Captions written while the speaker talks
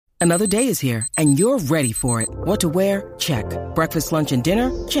Another day is here, and you're ready for it. What to wear? Check. Breakfast, lunch, and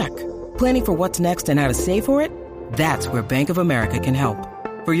dinner? Check. Planning for what's next and how to save for it? That's where Bank of America can help.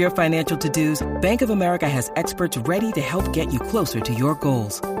 For your financial to-dos, Bank of America has experts ready to help get you closer to your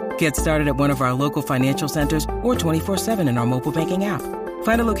goals. Get started at one of our local financial centers or 24/7 in our mobile banking app.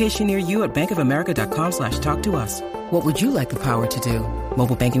 Find a location near you at bankofamerica.com/talktous. What would you like the power to do?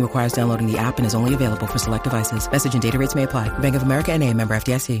 Mobile banking requires downloading the app and is only available for select devices. Message and data rates may apply. Bank of America N.A., member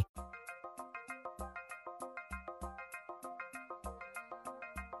FDIC.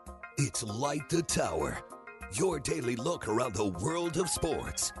 It's Light the Tower, your daily look around the world of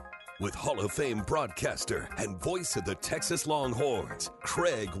sports. With Hall of Fame broadcaster and voice of the Texas Longhorns,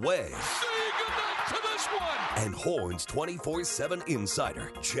 Craig Way. Say goodnight to this one! And Horns 24/7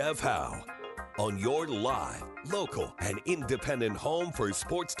 insider, Jeff Howe. On your live, local, and independent home for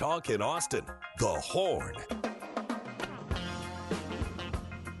sports talk in Austin, The Horn.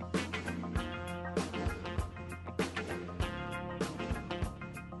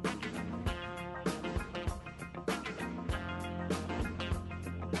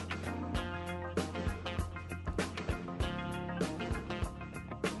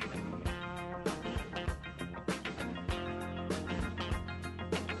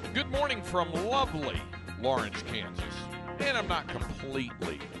 Good morning from lovely Lawrence, Kansas. And I'm not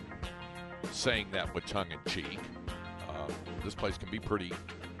completely saying that with tongue-in-cheek. This place can be pretty,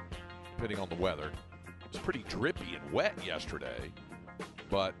 depending on the weather. It's pretty drippy and wet yesterday,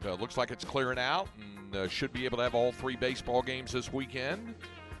 but looks like it's clearing out and should be able to have all 3 baseball games this weekend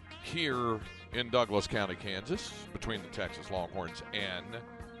here in Douglas County, Kansas, between the Texas Longhorns and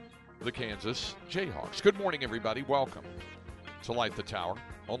the Kansas Jayhawks. Good morning, everybody. Welcome to Light the Tower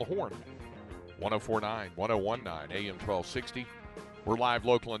on the Horn. 104.9, 101.9, AM 1260. We're live,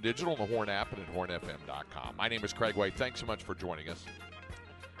 local, and digital on the Horn app and at hornfm.com. My name is Craig Way. Thanks so much for joining us.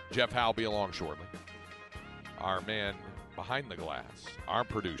 Jeff Howe will be along shortly. Our man behind the glass, our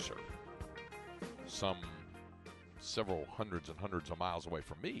producer, some several hundreds and hundreds of miles away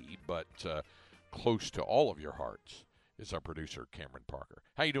from me, but close to all of your hearts, is our producer, Cameron Parker.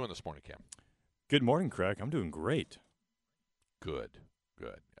 How you doing this morning, Cam? Good morning, Craig. I'm doing great. Good.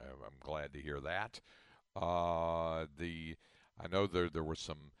 I'm glad to hear that. I know there was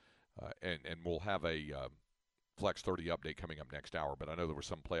some, and we'll have a Flex 30 update coming up next hour, but I know there was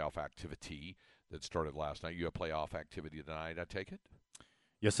some playoff activity that started last night. You have playoff activity tonight, I take it?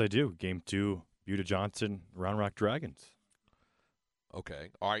 Yes, I do. Game 2, Buda Johnson, Round Rock Dragons. Okay.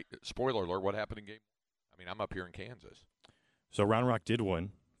 All right. Spoiler alert, what happened in game? I mean, I'm up here in Kansas. So Round Rock did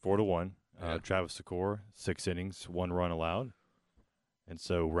win, 4-1. Yeah. Travis Secor, 6 innings, 1 run allowed. And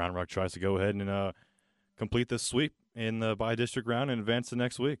so Round Rock tries to go ahead and complete the sweep in the by-district round and advance the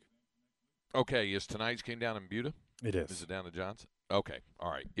next week. Okay, is tonight's game down in Buda? It is. Is it down to Johnson? Okay, all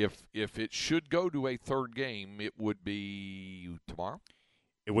right. If it should go to a third game, it would be tomorrow?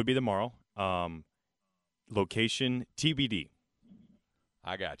 It would be tomorrow. Location TBD.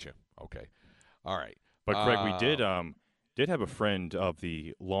 I got you. Okay. All right. But, Craig, we did have a friend of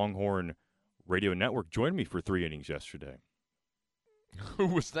the Longhorn Radio Network join me for 3 innings yesterday. Who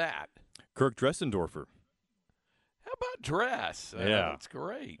was that? Kirk Dressendorfer. How about Dress? Yeah. That's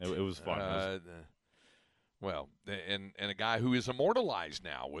great. It was fun. Well, and a guy who is immortalized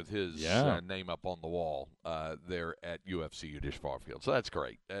now with his name up on the wall there at UFC Udish Farfield. So that's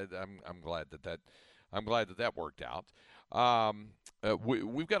great. I'm glad that worked out.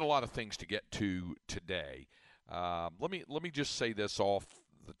 We've got a lot of things to get to today. Let me just say this off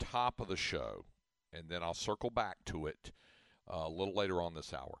the top of the show, and then I'll circle back to it a little later on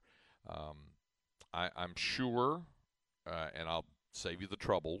this hour. I'm sure, and I'll save you the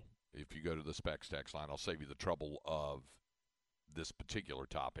trouble if you go to the Specs text line. I'll save you the trouble of this particular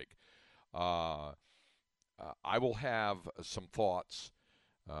topic. I will have some thoughts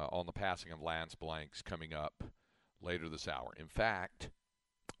on the passing of Lance Blanks coming up later this hour. In fact,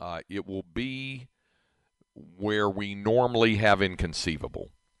 it will be where we normally have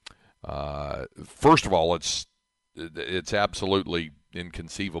inconceivable. First of all, it's absolutely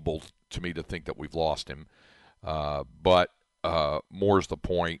inconceivable to me to think that we've lost him. But more is the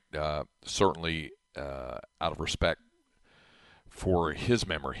point, certainly out of respect for his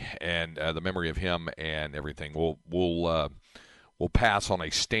memory and the memory of him and everything. We'll pass on a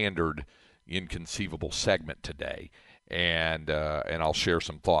standard inconceivable segment today, and I'll share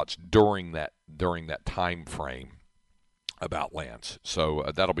some thoughts during that time frame about Lance.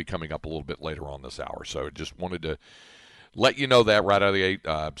 So that'll be coming up a little bit later on this hour. So just wanted to let you know that right out of the gate.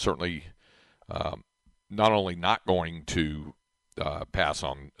 Certainly not only not going to pass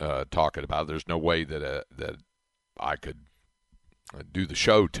on talking about it, there's no way that I could do the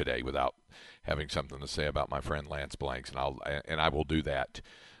show today without having something to say about my friend Lance Blanks, and I will do that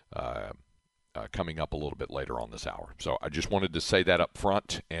coming up a little bit later on this hour. So I just wanted to say that up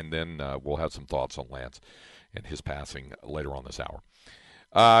front, and then we'll have some thoughts on Lance and his passing later on this hour.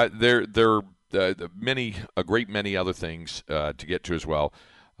 There a great many other things to get to as well.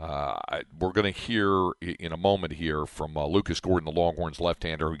 We're going to hear in a moment here from Lucas Gordon, the Longhorns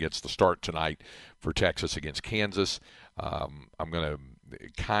left-hander, who gets the start tonight for Texas against Kansas. I'm going to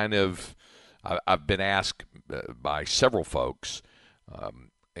I've been asked by several folks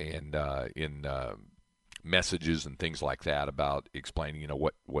and in messages and things like that about explaining,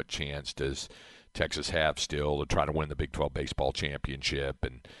 what chance does Texas have still to try to win the Big 12 baseball championship,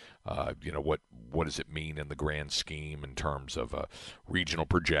 and what does it mean in the grand scheme in terms of regional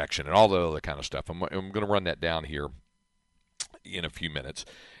projection and all the other kind of stuff. I'm going to run that down here in a few minutes,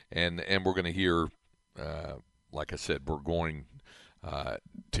 and we're going to hear, like I said, we're going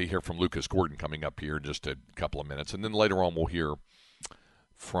to hear from Lucas Gordon coming up here in just a couple of minutes, and then later on we'll hear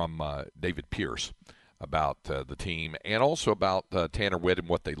from David Pierce about the team, and also about Tanner Witt and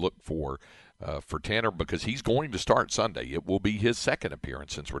what they look for Tanner, because he's going to start Sunday. It will be his second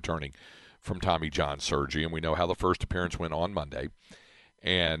appearance since returning from Tommy John surgery, and we know how the first appearance went on Monday,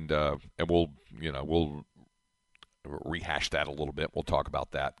 and we'll rehash that a little bit. We'll talk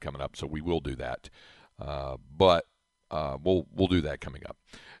about that coming up, so we will do that, but we'll do that coming up.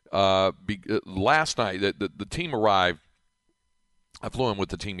 Last night, the team arrived. I flew in with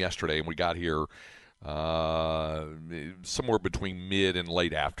the team yesterday, and we got here somewhere between mid and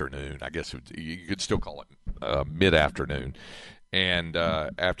late afternoon. I guess you could still call it mid-afternoon. And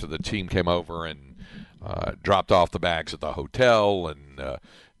after the team came over and dropped off the bags at the hotel and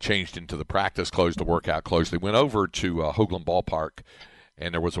changed into the practice clothes, the workout clothes, they went over to Hoagland Ballpark,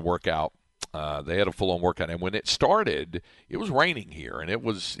 and there was a workout. They had a full-on workout. And when it started, it was raining here. And it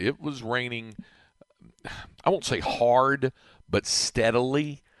was raining, I won't say hard, but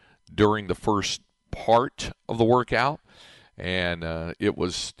steadily during the first part of the workout, and it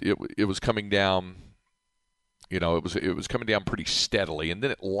was coming down. It was coming down pretty steadily, and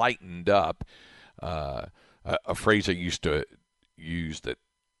then it lightened up. A phrase I used to use that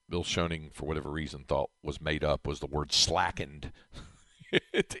Bill Schoening, for whatever reason, thought was made up was the word slackened.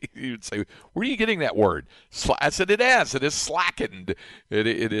 He would say, "Where are you getting that word?" I said, "It is slackened. It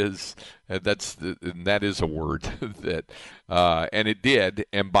is. That is a word that, and it did.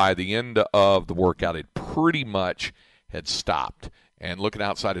 And by the end of the workout, it pretty much had stopped. And looking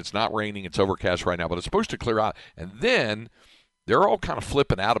outside, it's not raining. It's overcast right now, but it's supposed to clear out. And then they're all kind of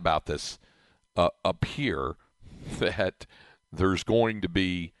flipping out about this up here, that there's going to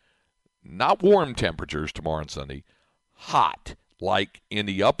be not warm temperatures tomorrow and Sunday, hot, like in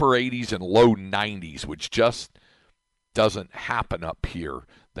the upper 80s and low 90s, which just doesn't happen up here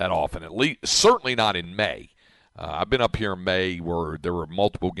that often, at least certainly not in May. I've been up here in May where there were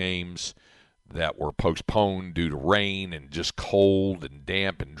multiple games that were postponed due to rain and just cold and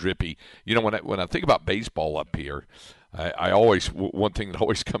damp and drippy. When I think about baseball up here, I always, one thing that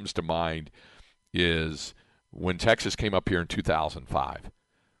always comes to mind is when Texas came up here in 2005.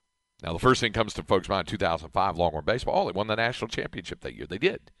 Now, the first thing comes to folks' mind in 2005, Longhorn baseball, they won the national championship that year. They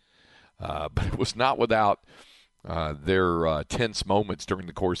did. But it was not without their tense moments during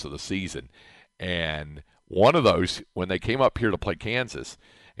the course of the season. And one of those, when they came up here to play Kansas,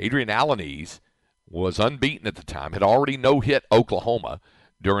 Adrian Alaniz was unbeaten at the time, had already no-hit Oklahoma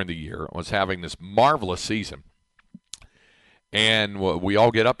during the year, was having this marvelous season. And we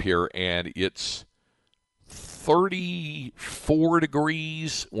all get up here, and it's 34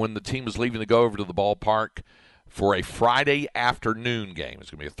 degrees when the team was leaving to go over to the ballpark for a Friday afternoon game. It's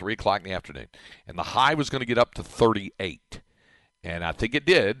going to be at 3 o'clock in the afternoon. And the high was going to get up to 38. And I think it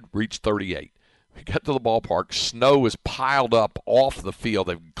did reach 38. We got to the ballpark. Snow is piled up off the field.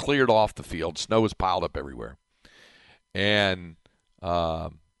 They've cleared off the field. Snow is piled up everywhere. And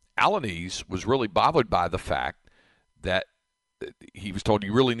Alaniz was really bothered by the fact that he was told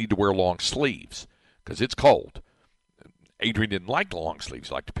you really need to wear long sleeves because it's cold. Adrian didn't like long sleeves.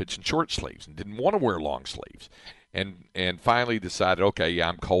 He liked to pitch in short sleeves and didn't want to wear long sleeves. And finally decided, okay, yeah,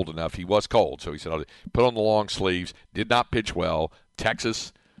 I'm cold enough. He was cold, so he said, I'll put on the long sleeves. Did not pitch well.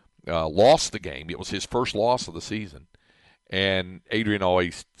 Texas lost the game. It was his first loss of the season. And Adrian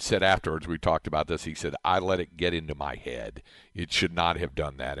always said afterwards, we talked about this, he said, I let it get into my head. It should not have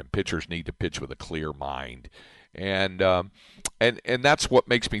done that, and pitchers need to pitch with a clear mind. And that's what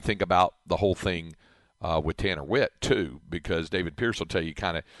makes me think about the whole thing with Tanner Witt, too, because David Pierce will tell you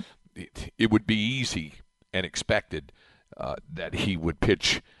kind of it would be easy and expected that he would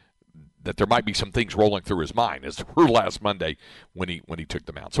pitch that there might be some things rolling through his mind, as there were last Monday when he took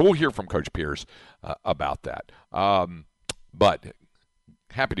the mound. So we'll hear from Coach Pierce about that. But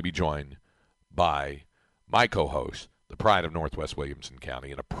happy to be joined by my co-host, the pride of Northwest Williamson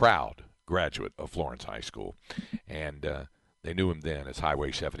County, and a proud graduate of Florence High School. And they knew him then as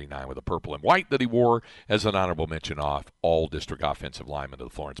Highway 79 with the purple and white that he wore as an honorable mention off all-district offensive lineman of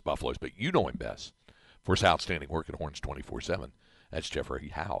the Florence Buffaloes. But you know him best for his outstanding work at Horns 24/7. That's Jeffrey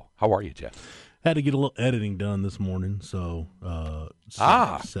Howe. How are you, Jeff? Had to get a little editing done this morning, so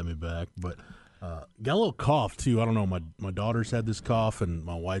sent me back. But got a little cough, too. I don't know. My daughter's had this cough, and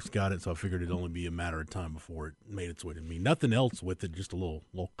my wife's got it, so I figured it'd only be a matter of time before it made its way to me. Nothing else with it, just a little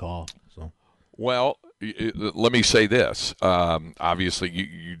cough. So. Well, let me say this. Obviously,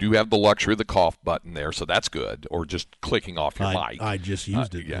 you do have the luxury of the cough button there, so that's good, or just clicking off your mic. I just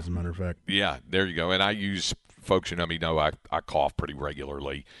used it, as a matter of fact. Yeah, there you go. And I use, folks who know me know I cough pretty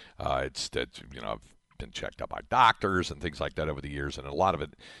regularly. It's I've been checked out by doctors and things like that over the years, and a lot of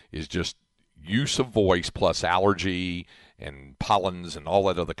it is just use of voice plus allergy and pollens and all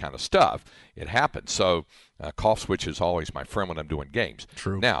that other kind of stuff. It happens. So cough switch is always my friend when I'm doing games.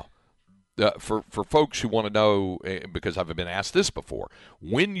 True. Now, for folks who want to know, because I've been asked this before,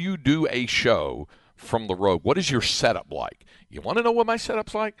 when you do a show from the road, what is your setup like? You want to know what my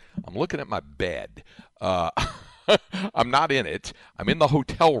setup's like? I'm looking at my bed. I'm not in it. I'm in the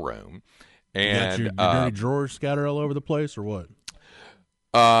hotel room. And you got your dirty drawers scattered all over the place, or what?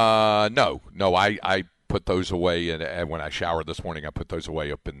 No. I put those away, and when I showered this morning, I put those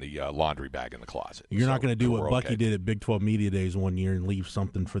away up in the laundry bag in the closet. You're not going to do what Bucky did at Big 12 Media Days one year and leave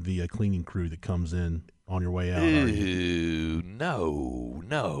something for the cleaning crew that comes in on your way out, are you? No.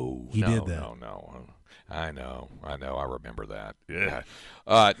 He did that. No. I know. I remember that. Yeah.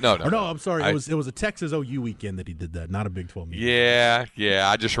 No. I'm sorry. It was a Texas OU weekend that he did that, not a Big 12 meeting. Yeah.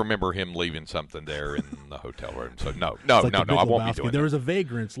 I just remember him leaving something there in the hotel room. So no. I won't be doing there that. was a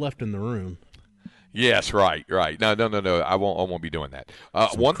vagrants left in the room. Yes, right. No. I won't be doing that.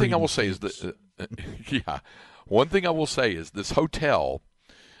 One thing I will say is that, One thing I will say is this hotel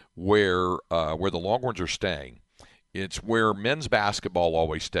where the Longhorns are staying. It's where men's basketball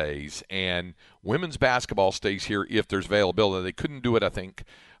always stays, and women's basketball stays here if there's availability. They couldn't do it, I think,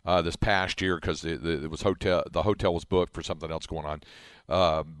 this past year because the hotel was booked for something else going on.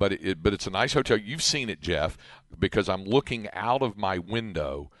 But it's a nice hotel. You've seen it, Jeff, because I'm looking out of my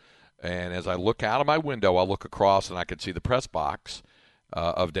window, and as I look out of my window, I look across and I can see the press box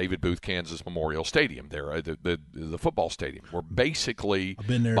of David Booth Kansas Memorial Stadium there, the football stadium. We're basically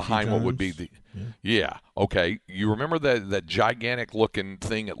behind what would be the okay. You remember that gigantic looking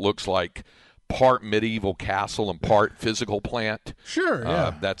thing? It looks like part medieval castle and part physical plant. Sure,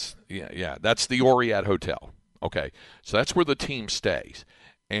 yeah. That's the Oriat Hotel. Okay, so that's where the team stays,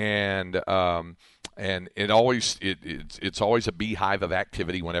 and it's always a beehive of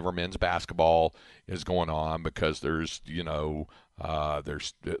activity whenever men's basketball is going on because there's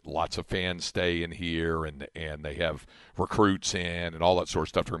lots of fans stay in here, and they have recruits in and all that sort of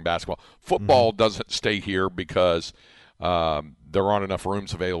stuff during basketball. Football doesn't stay here because there aren't enough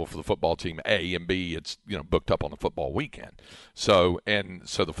rooms available for the football team, A, and B, it's booked up on the football weekend. So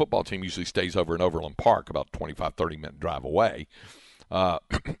the football team usually stays over in Overland Park, about 25, 30-minute drive away.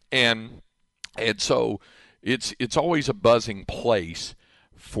 And so it's always a buzzing place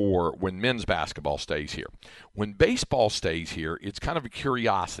for when men's basketball stays here. When baseball stays here, it's kind of a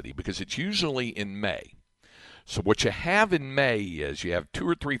curiosity because it's usually in May. So what you have in May is you have 2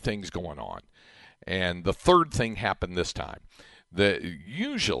 or 3 things going on. And the third thing happened this time.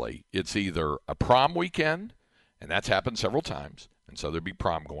 Usually it's either a prom weekend, and that's happened several times, and so there'd be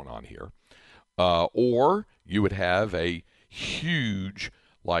prom going on here. Or you would have a huge,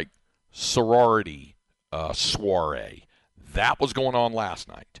 sorority soiree. That was going on last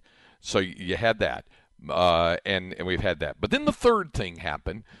night. So you had that, and we've had that. But then the third thing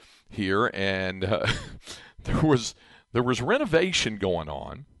happened here, and there was renovation going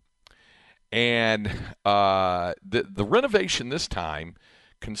on. And the renovation this time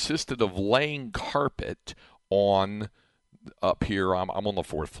consisted of laying carpet up here. I'm on the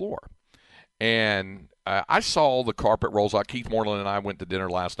 4th floor. And I saw the carpet rolls out. Keith Moreland and I went to dinner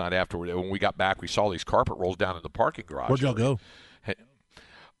last night afterward. When we got back, we saw these carpet rolls down in the parking garage. Where'd y'all go?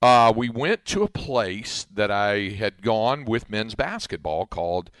 We went to a place that I had gone with men's basketball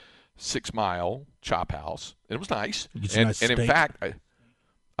called 6 Mile Chop House. It was nice. And in fact,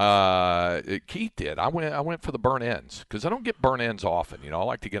 Keith did. I went for the burnt ends because I don't get burnt ends often. I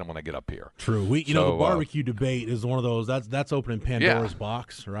like to get them when I get up here. True. The barbecue debate is one of those that's opening Pandora's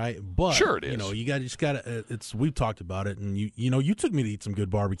box, right? But sure it is. You just got to. We've talked about it, and you took me to eat some good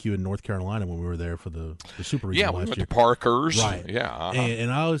barbecue in North Carolina when we were there for the Super Regional last year. We went to Parker's, right? Yeah,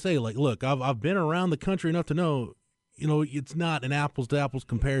 and I always say, look, I've been around the country enough to know, it's not an apples to apples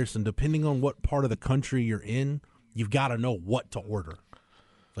comparison. Depending on what part of the country you're in, you've got to know what to order.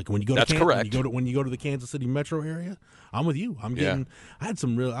 Like when you go That's to correct. When you go to the Kansas City metro area, I'm with you. I'm getting. I had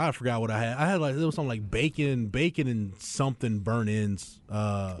some real. I forgot what I had. I had it was something like bacon and something burnt ends.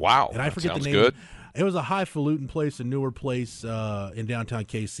 Wow, and I forget the name. Good. It was a highfalutin place, a newer place in downtown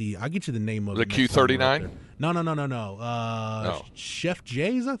KC. I'll get you the name of the it. Q39. No. Chef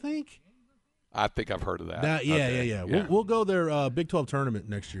Jay's, I think. I think I've heard of that. Yeah. We'll go there. Big 12 tournament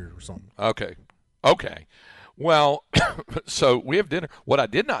next year or something. Okay. Well, so we have dinner. What I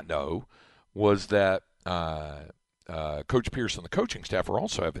did not know was that Coach Pierce and the coaching staff are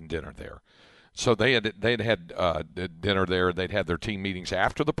also having dinner there. So they'd had dinner there. They'd had their team meetings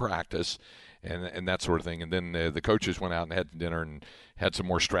after the practice and that sort of thing. And then the coaches went out and had dinner and had some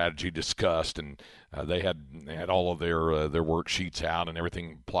more strategy discussed. And they had all of their worksheets out and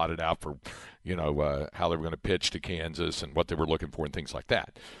everything plotted out for how they were going to pitch to Kansas and what they were looking for and things like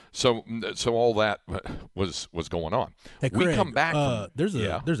that. So all that was going on. Hey, Craig, we come back. There's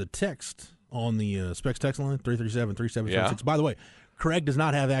a text on the Specs text line 337-3776. Yeah. By the way, Craig does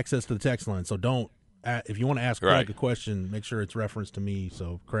not have access to the text line, so don't. If you want to ask Craig a question, make sure it's referenced to me.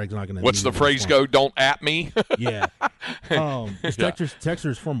 So Craig's not going to. What's the phrase go? Don't at me. Yeah. This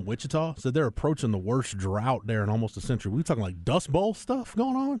texter's from Wichita said they're approaching the worst drought there in almost a century. We talking like Dust Bowl stuff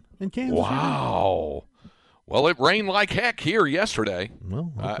going on in Kansas. Wow. Well, it rained like heck here yesterday.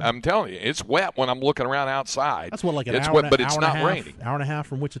 Well, okay. I'm telling you, it's wet when I'm looking around outside. That's what, like it's hour wet, and, but it's hour not and a half, raining. Hour and a half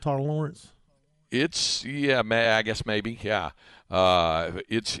from Wichita to Lawrence. I guess maybe, yeah.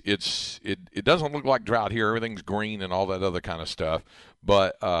 It doesn't look like drought here. Everything's green and all that other kind of stuff.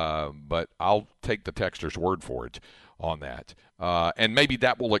 But I'll take the texter's word for it on that. And maybe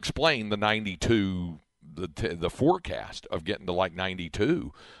that will explain the 92, the forecast of getting to like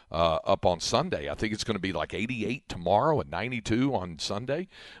 92 up on Sunday. I think it's going to be like 88 tomorrow and 92 on Sunday,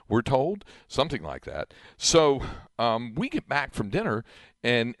 we're told, something like that. So we get back from dinner,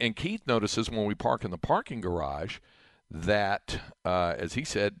 and Keith notices when we park in the parking garage that, as he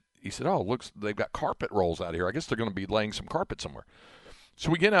said, oh, looks, they've got carpet rolls out here. I guess they're going to be laying some carpet somewhere. So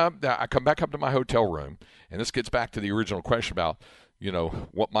we get up. I come back up to my hotel room, and this gets back to the original question about,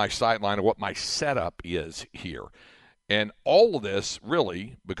 what my sightline or what my setup is here. And all of this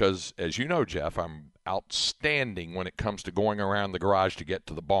really, because as you know, Jeff, I'm outstanding when it comes to going around the garage to get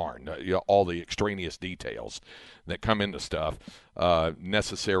to the barn, all the extraneous details that come into stuff,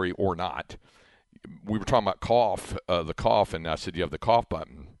 necessary or not. We were talking about the cough, and I said, you have the cough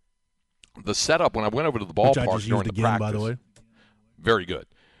button. The setup, when I went over to the ballpark during the practice, by the way. Very good.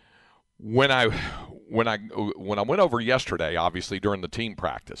 When I went over yesterday, obviously during the team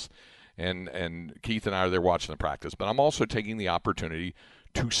practice, and Keith and I are there watching the practice, but I'm also taking the opportunity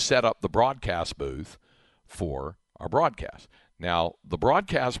to set up the broadcast booth for our broadcast. Now, the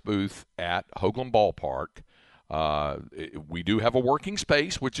broadcast booth at Hoagland Ballpark, we do have a working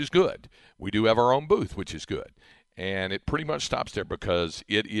space, which is good. We do have our own booth, which is good. And it pretty much stops there because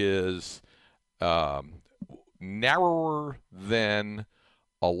it is narrower than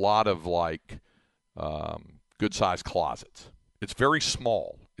a lot of good-sized closets. It's very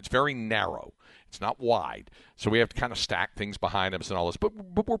small. It's very narrow. It's not wide. So we have to kind of stack things behind us and all this. But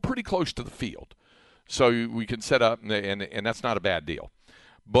we're pretty close to the field. So we can set up, and that's not a bad deal.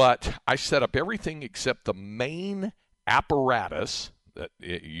 But I set up everything except the main apparatus, that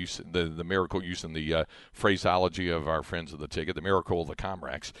the miracle, using the phraseology of our friends of the ticket, the miracle of the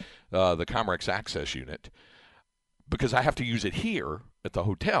Comrex access unit, because I have to use it here at the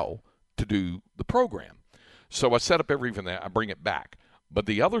hotel to do the program. So I set up everything there. I bring it back. But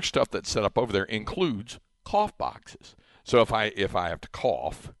the other stuff that's set up over there includes cough boxes. So if I have to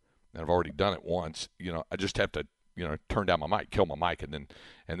cough, and I've already done it once, I just have to, turn down my mic, kill my mic, and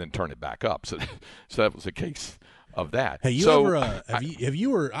then turn it back up. So that was a case of that. Hey,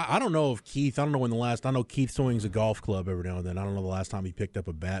 I don't know if Keith, I don't know when the last, I know Keith swings a golf club every now and then. I don't know the last time he picked up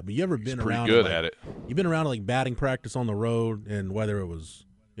a bat, but you ever been around? Pretty good at it. You've been around like batting practice on the road, and whether it was,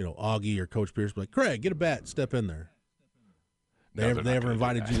 Augie or Coach Pierce, like, Craig, get a bat, step in there. They ever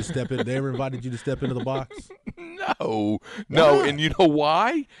invited you to step in? They ever invited you to step into the box? No. And you know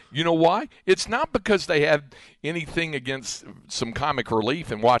why? It's not because they had anything against some comic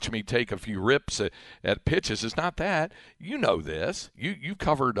relief and watch me take a few rips at pitches. It's not that. You know this. You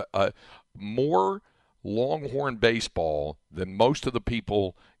covered more Longhorn baseball than most of the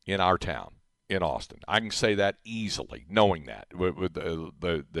people in our town in Austin. I can say that easily, knowing that with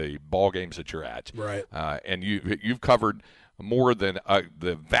the ball games that you're at. Right. And you've covered more than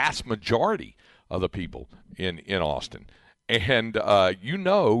the vast majority of the people in Austin, and you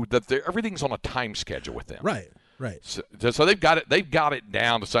know that everything's on a time schedule with them. Right. So they've got it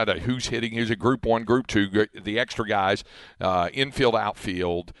down to decide who's hitting, who's a group 1, group 2, the extra guys, infield,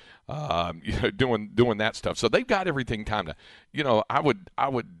 outfield, doing that stuff. So they've got everything kind of. I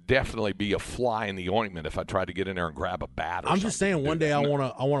would definitely be a fly in the ointment if I tried to get in there and grab a bat. I'm just saying, one day I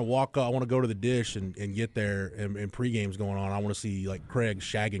want to walk up, I want to go to the dish and get there, and pregame's going on. I want to see like Craig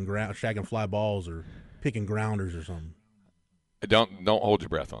shagging fly balls or picking grounders or something. Don't hold your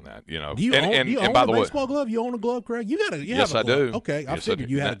breath on that. Do you own a baseball glove? You own a glove, Craig? Yes, I do. Okay, I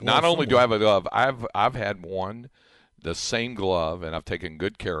figured you had a glove. Not only do I have a glove, I've had one, the same glove, and I've taken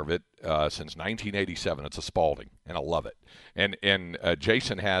good care of it since 1987. It's a Spalding, and I love it. And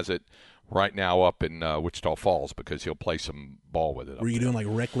Jason has it right now up in Wichita Falls because he'll play some ball with it. Were you doing like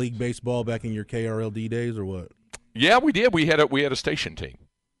rec league baseball back in your KRLD days or what? Yeah, we did. We had a station team.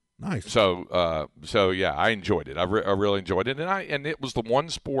 Nice. So yeah, I enjoyed it. I really enjoyed it, and it was the one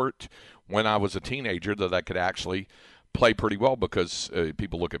sport when I was a teenager that I could actually play pretty well because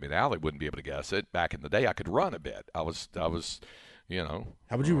people look at me now, they wouldn't be able to guess it. Back in the day, I could run a bit. I was. How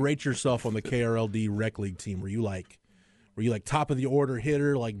would you rate yourself on the KRLD rec league team? Were you like top of the order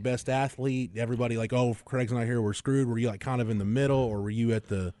hitter, like best athlete? Everybody like, oh, if Craig's not here, we're screwed. Were you like kind of in the middle, or were you at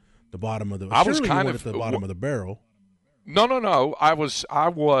the bottom of the? I was kind of at the bottom of the barrel. No. I was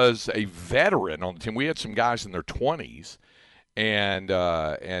a veteran on the team. We had some guys in their 20s,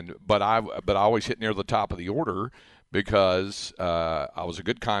 but I always hit near the top of the order because I was a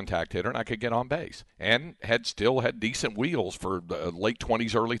good contact hitter and I could get on base and still had decent wheels for the late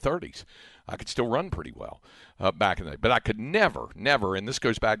 20s, early 30s. I could still run pretty well back in the day, but I could never, and this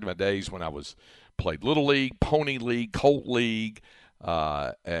goes back to my days when I played Little League, Pony League, Colt League.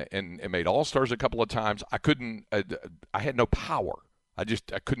 And made All-Stars a couple of times. I couldn't. I had no power. I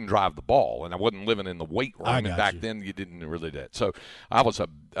couldn't drive the ball, and I wasn't living in the weight room. And back then, you didn't really do that. So I was.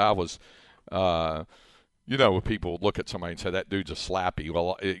 When people look at somebody and say that dude's a slappy,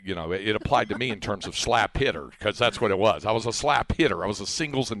 well, it applied to me in terms of slap hitter because that's what it was. I was a slap hitter. I was a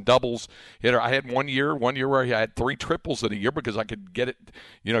singles and doubles hitter. I had one year where I had 3 triples in a year because I could get it,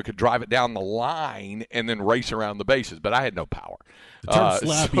 could drive it down the line and then race around the bases. But I had no power. The term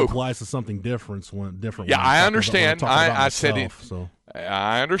slappy applies to something different. Yeah, I understand. I said it. So.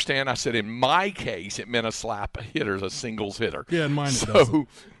 I understand. I said in my case it meant a slap hitter, a singles hitter. Yeah, in mine it doesn't.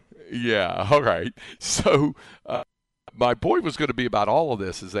 Yeah, all right. So my point was going to be about all of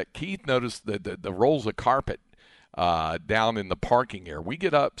this is that Keith noticed the rolls of carpet down in the parking area. We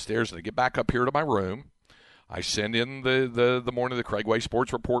get upstairs and I get back up here to my room. I send in the morning the Craig Way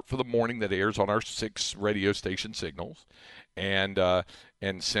Sports Report for the morning that airs on our 6 radio station signals, and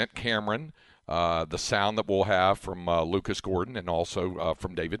sent Cameron the sound that we'll have from Lucas Gordon and also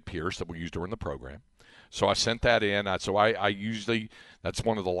from David Pierce that we use during the program. So I sent that in. I usually, that's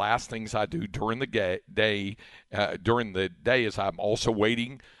one of the last things I do during the day. Is I'm also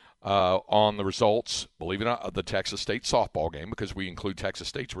waiting on the results, believe it or not, of the Texas State softball game because we include Texas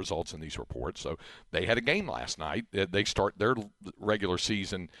State's results in these reports. So they had a game last night. They start their regular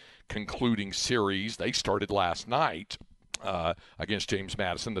season concluding series. They started last night. Against James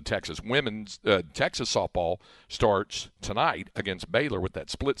Madison. The Texas softball starts tonight against Baylor with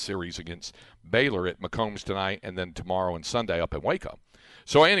that split series against Baylor at McCombs tonight and then tomorrow and Sunday up in Waco.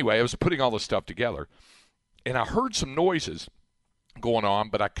 So anyway, I was putting all this stuff together, and I heard some noises going on,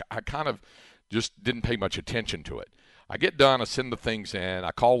 but I kind of just didn't pay much attention to it. I get done, I send the things in, I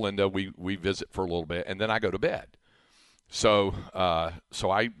call Linda, we visit for a little bit, and then I go to bed. So I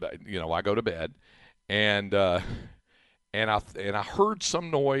go to bed, and I heard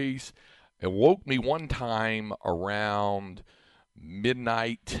some noise. It woke me one time around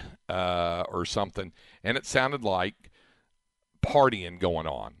midnight or something, and it sounded like partying going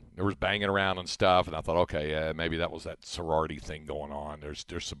on. There was banging around and stuff, and I thought, okay, maybe that was that sorority thing going on. There's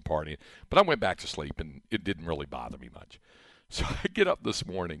some partying. But I went back to sleep, and it didn't really bother me much. So I get up this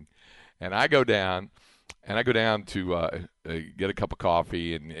morning, and I go down to get a cup of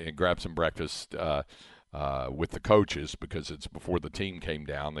coffee and grab some breakfast with the coaches because it's before the team came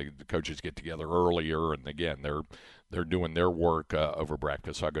down. The coaches get together earlier, and again, they're doing their work over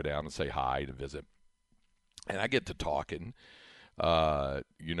breakfast. So I go down and say hi to visit, and I get to talking.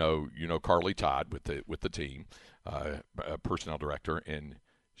 You know Carly Todd with the team, personnel director, and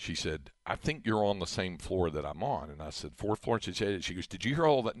she said, "I think you're on the same floor that I'm on." And I said, "Fourth floor." And she goes, "Did you hear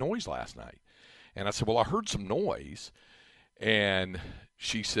all that noise last night?" And I said, "Well, I heard some noise." And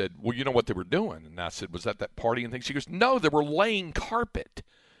she said, "Well, you know what they were doing?" And I said, "Was that party and thing?" She goes, "No, they were laying carpet."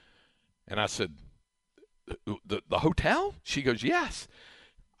 And I said, the hotel? She goes, "Yes."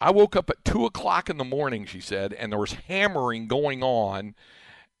 I woke up at 2 o'clock in the morning, she said, and there was hammering going on.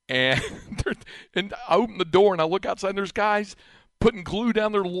 And I open the door, and I look outside, and there's guys putting glue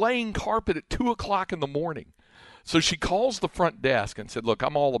down there, laying carpet at 2 o'clock in the morning. So she calls the front desk and said, "Look,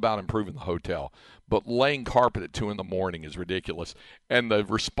 I'm all about improving the hotel, but laying carpet at 2 in the morning is ridiculous." And the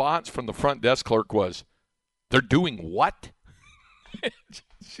response from the front desk clerk was, "They're doing what?"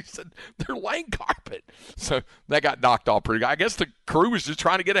 She said, "They're laying carpet." So that got knocked off pretty good. I guess the crew was just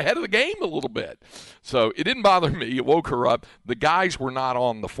trying to get ahead of the game a little bit. So it didn't bother me. It woke her up. The guys were not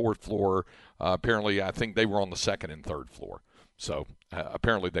on the fourth floor. Apparently, I think they were on the second and third floor. So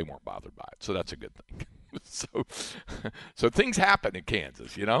apparently they weren't bothered by it. So that's a good thing. So things happen in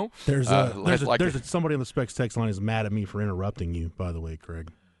Kansas, you know. There's somebody on the Specs text line is mad at me for interrupting you, by the way,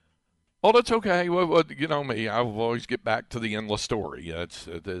 Craig. Oh, that's okay. Well, you know me. I will always get back to the endless story. It's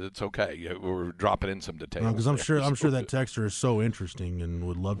okay. We're dropping in some details. Because I'm sure that texter is so interesting and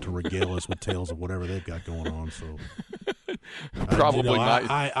would love to regale us with tales of whatever they've got going on. So probably not.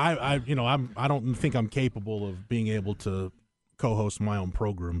 I don't think I'm capable of being able to co-host my own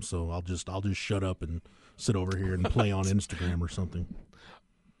program. So I'll just shut up and sit over here and play on Instagram or something.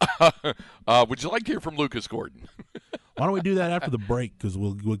 Would you like to hear from Lucas Gordon? Why don't we do that after the break? Because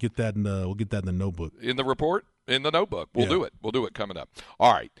we'll get that in the notebook. In the report, in the notebook. We'll do it. We'll do it coming up.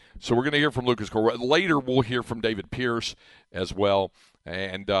 All right. So we're going to hear from Lucas Gordon. Later, we'll hear from David Pierce as well.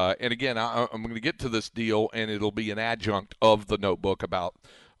 And again, I'm going to get to this deal, and it'll be an adjunct of the notebook about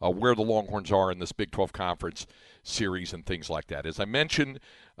where the Longhorns are in this Big 12 Conference series and things like that. As I mentioned,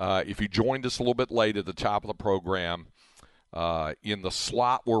 if you joined us a little bit late at the top of the program, in the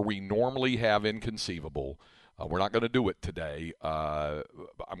slot where we normally have Inconceivable, we're not going to do it today.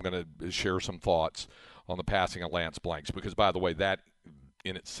 I'm going to share some thoughts on the passing of Lance Blanks because, by the way, that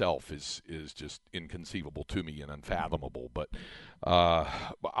in itself is just inconceivable to me and unfathomable. But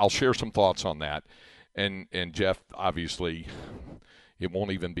I'll share some thoughts on that. And Jeff, obviously, it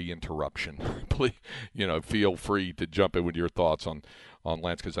won't even be interruption. Please, feel free to jump in with your thoughts on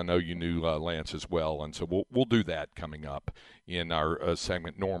Lance because I know you knew Lance as well, and so we'll do that coming up in our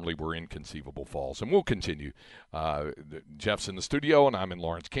segment. Normally we're Inconceivable Falls, and we'll continue. Jeff's in the studio, and I'm in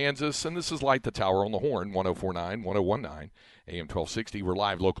Lawrence, Kansas, and this is Light the Tower on the Horn, 104.9, 101.9, AM 1260. We're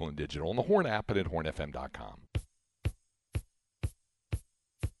live, local, and digital on the Horn app and at hornfm.com.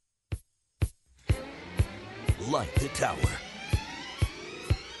 Light the Tower.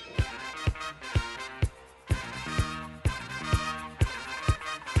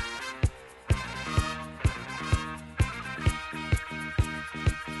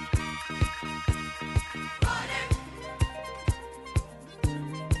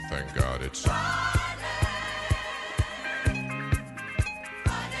 Thank God it's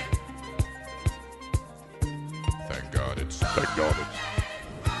Thank God it's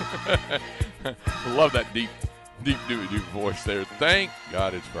Love that deep voice there. Thank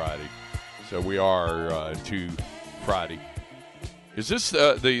God it's Friday. So we are to Friday. Is this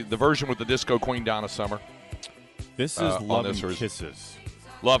the version with the Disco Queen Donna Summer? This is Love and Kisses.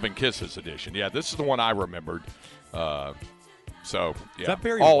 Love and Kisses edition. Yeah, this is the one I remembered. So yeah, is that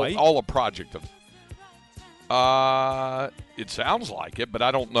Barry White? All a project of. It sounds like it, but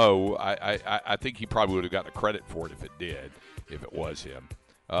I don't know. I think he probably would have gotten a credit for it if it was him.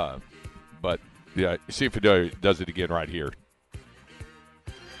 But yeah, see if it does it again right here.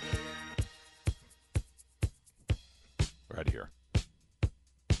 Right here.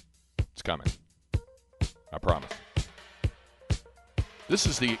 It's coming. I promise. This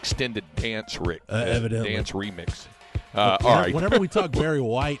is the extended dance evidently. Dance remix. All right. Whenever we talk Barry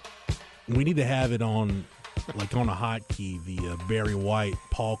White, we need to have it on a hotkey. The Barry White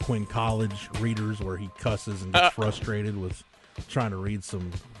Paul Quinn College readers, where he cusses and gets frustrated with trying to read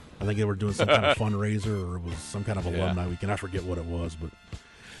some. I think they were doing some kind of fundraiser, or it was some kind of alumni weekend. I forget what it was, but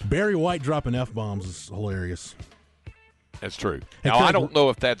Barry White dropping F-bombs is hilarious. That's true. Hey, Now, Craig, I don't know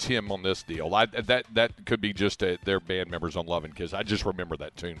if that's him on this deal. That could be just their band members on Lovin' because I just remember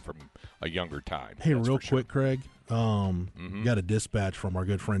that tune from a younger time. Hey, that's real for sure. quick, Craig. Got a dispatch from our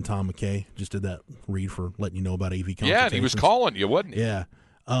good friend Tom McKay. Just did that read for letting you know about AV consultations. Yeah, and he was calling you, wasn't he? Yeah.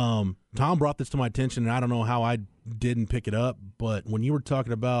 Tom brought this to my attention, and I don't know how I didn't pick it up, but when you were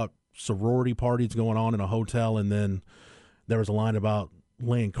talking about sorority parties going on in a hotel, and then there was a line about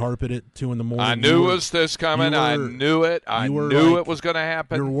laying carpet at 2 a.m. I knew it was this coming. I knew it. I knew it was going to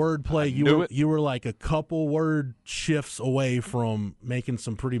happen. Your wordplay, you were like a couple word shifts away from making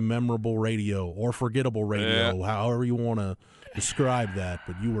some pretty memorable radio or forgettable radio, however you want to describe that.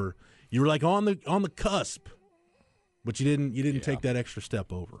 But you were like on the cusp, but you didn't take that extra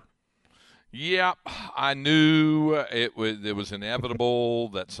step over. Yeah, I knew it was inevitable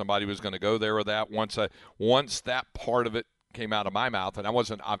that somebody was going to go there or that. Once that part of it came out of my mouth, and I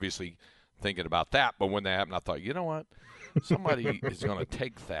wasn't obviously thinking about that, but when that happened, I thought, you know what? Somebody is going to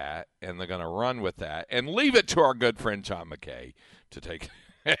take that, and they're going to run with that, and leave it to our good friend Tom McKay to take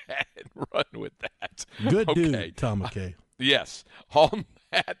and run with that. Good dude, Tom McKay. Yes. On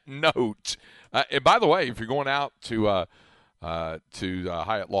that note, and by the way, if you're going out to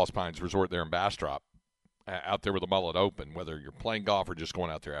Hyatt Lost Pines Resort there in Bastrop, out there with the Mullet Open, whether you're playing golf or just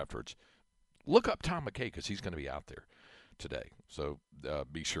going out there afterwards, look up Tom McKay because he's going to be out there today. So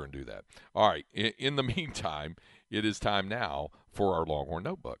be sure and do that. All right. In the meantime, it is time now for our Longhorn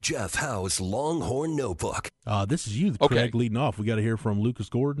Notebook. Jeff Howe's Longhorn Notebook. This is you, Craig, leading off. We got to hear from Lucas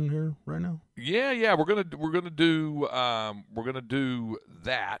Gordon here right now. Yeah. We're gonna do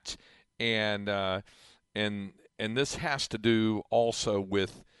that, and this has to do also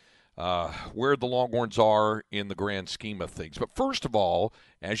with where the Longhorns are in the grand scheme of things. But first of all,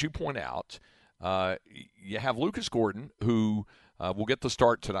 as you point out, you have Lucas Gordon, who will get the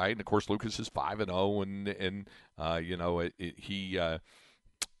start tonight. And of course, Lucas is 5-0, and he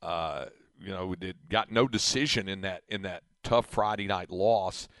got no decision in that tough Friday night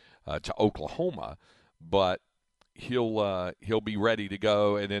loss to Oklahoma, but he'll be ready to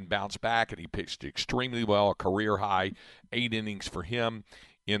go and then bounce back. And he pitched extremely well, a career high 8 innings for him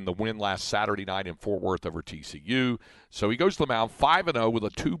in the win last Saturday night in Fort Worth over TCU. So he goes to the mound 5-0 with a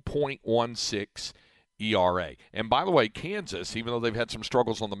 2.16 ERA. And by the way, Kansas, even though they've had some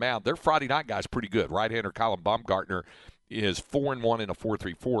struggles on the mound, their Friday night guy's pretty good. Right-hander Colin Baumgartner is 4-1 in a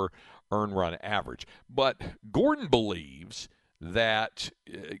 4.34 earned run average. But Gordon believes that,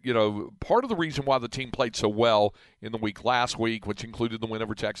 part of the reason why the team played so well in the week last week, which included the win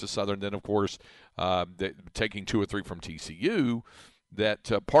over Texas Southern, then, of course, taking 2 or 3 from TCU,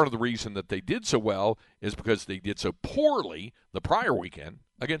 that part of the reason that they did so well is because they did so poorly the prior weekend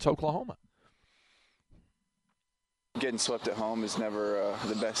against Oklahoma. Getting swept at home is never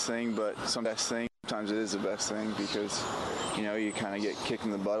the best thing, but sometimes it is the best thing because, you kind of get kicked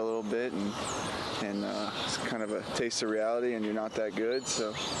in the butt a little bit and it's kind of a taste of reality and you're not that good.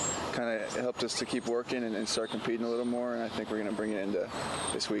 So kind of helped us to keep working and start competing a little more, and I think we're going to bring it into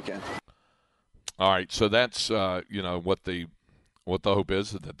this weekend. All right, so that's, what the hope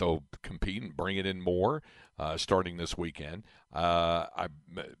is that they'll compete and bring it in more starting this weekend. I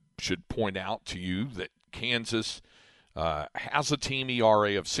should point out to you that Kansas has a team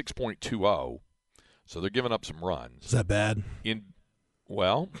ERA of 6.20, so they're giving up some runs. Is that bad? In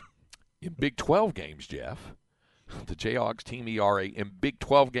Big 12 games, Jeff, the Jayhawks team ERA in Big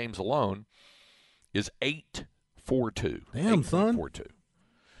 12 games alone is 8.42. Damn, son. 8.42.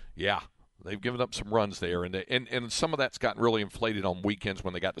 Yeah. They've given up some runs there, and some of that's gotten really inflated on weekends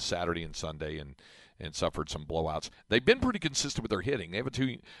when they got to Saturday and Sunday and suffered some blowouts. They've been pretty consistent with their hitting. They have a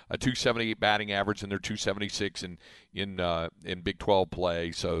 278 batting average, and they're 276 in Big 12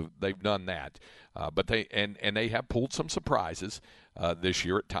 play, so they've done that. But they have pulled some surprises this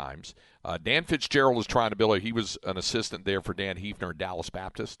year at times. Dan Fitzgerald is trying to build he was an assistant there for Dan Hefner at Dallas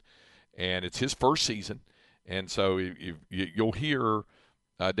Baptist, and it's his first season, and so you'll hear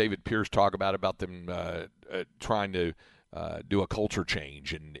David Pierce talk about them trying to do a culture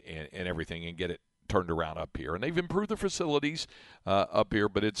change and everything and get it turned around up here. And they've improved the facilities up here,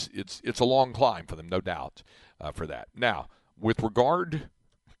 but it's a long climb for them, no doubt, for that. Now, with regard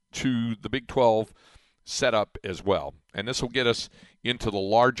to the Big 12 setup as well, and this will get us into the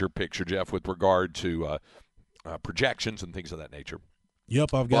larger picture, Jeff, with regard to projections and things of that nature.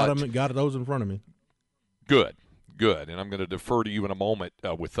 Yep, I've got those in front of me. Good. And I'm going to defer to you in a moment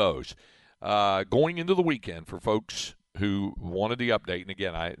with those. Going into the weekend, for folks who wanted the update, and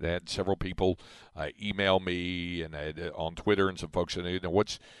again, I had several people email me and on Twitter, and some folks said,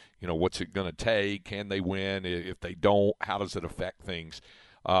 what's it going to take? Can they win? If they don't, how does it affect things?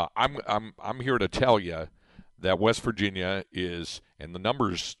 I'm here to tell you that West Virginia is, and the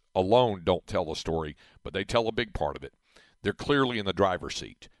numbers alone don't tell the story, but they tell a big part of it. They're clearly in the driver's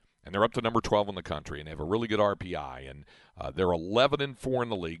seat, and they're up to number 12 in the country, and they have a really good RPI, and they're 11-4 in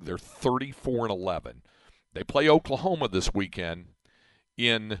the league. They're 34-11. They play Oklahoma this weekend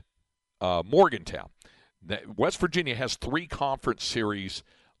in Morgantown. West Virginia has 3 conference series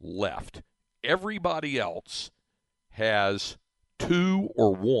left. Everybody else has 2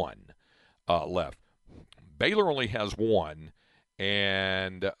 or 1 left. Baylor only has 1,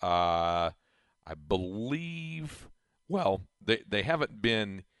 and I believe, well, they haven't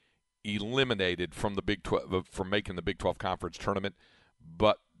been eliminated from the Big 12 from making the Big 12 conference tournament,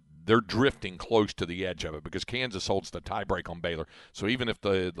 but they're drifting close to the edge of it because Kansas holds the tiebreak on Baylor. So even if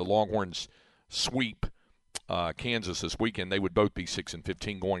the Longhorns sweep Kansas this weekend, they would both be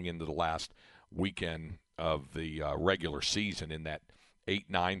 6-15 going into the last weekend of the regular season in that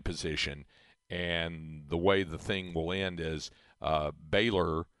 8-9 position. And the way the thing will end is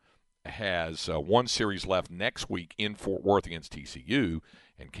Baylor has 1 series left next week in Fort Worth against TCU,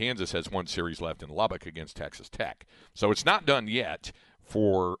 and Kansas has 1 series left in Lubbock against Texas Tech. So it's not done yet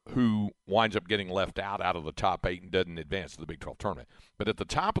for who winds up getting left out of the top 8 and doesn't advance to the Big 12 tournament. But at the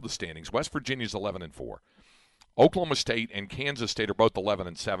top of the standings, West Virginia's 11-4. Oklahoma State and Kansas State are both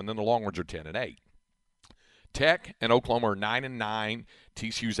 11-7. Then the Longhorns are 10-8. Tech and Oklahoma are 9-9.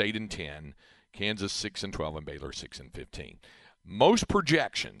 TCU's 8-10. Kansas 6-12 and Baylor 6-15. Most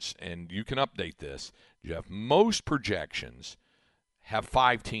projections, and you can update this, Jeff, most projections have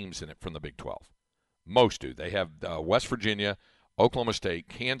 5 teams in it from the Big 12. Most do. They have West Virginia, Oklahoma State,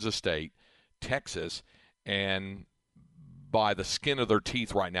 Kansas State, Texas, and by the skin of their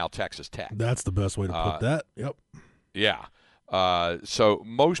teeth right now, Texas Tech. That's the best way to put that. Yep. Yeah. So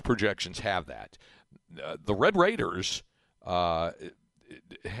most projections have that. The Red Raiders have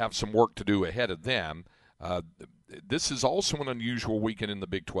some work to do ahead of them. This is also an unusual weekend in the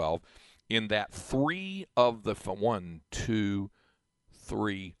Big 12 in that 4 of the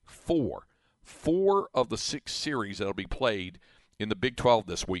 6 series that will be played in the Big 12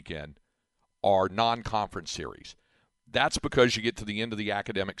 this weekend are non-conference series. That's because you get to the end of the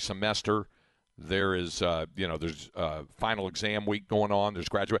academic semester. There is, there's final exam week going on. There's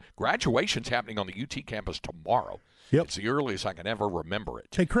graduation's happening on the UT campus tomorrow. Yep. It's the earliest I can ever remember it.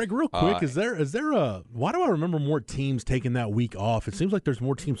 Hey, Craig, real quick, is there why do I remember more teams taking that week off? It seems like there's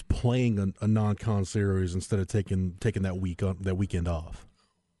more teams playing a non-con series instead of taking that weekend off.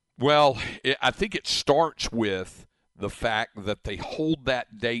 Well, I think it starts with the fact that they hold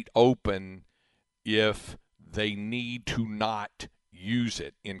that date open if they need to not use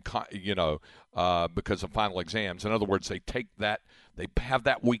it because of final exams. In other words, they have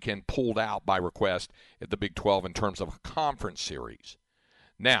that weekend pulled out by request at the Big 12 in terms of a conference series.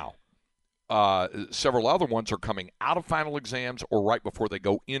 Now, several other ones are coming out of final exams or right before they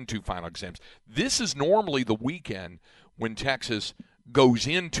go into final exams. This is normally the weekend when Texas goes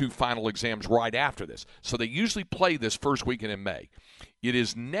into final exams right after this. So they usually play this first weekend in May. It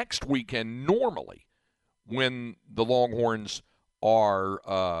is next weekend normally when the Longhorns are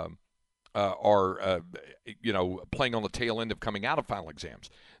playing on the tail end of coming out of final exams.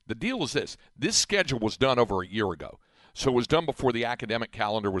 The deal is this. This schedule was done over a year ago. So it was done before the academic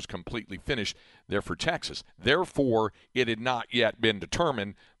calendar was completely finished there for Texas. Therefore, it had not yet been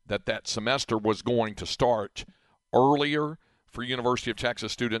determined that semester was going to start earlier for University of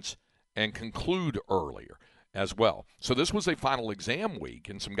Texas students and conclude earlier as well. So this was a final exam week,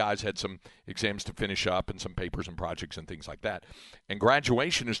 and some guys had some exams to finish up and some papers and projects and things like that. And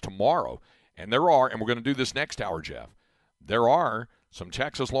graduation is tomorrow. And we're going to do this next hour, Jeff, there are some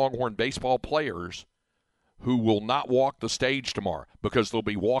Texas Longhorn baseball players who will not walk the stage tomorrow because they'll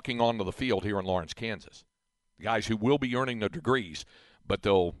be walking onto the field here in Lawrence, Kansas. Guys who will be earning their degrees, but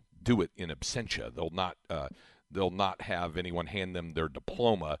they'll do it in absentia. They'll not have anyone hand them their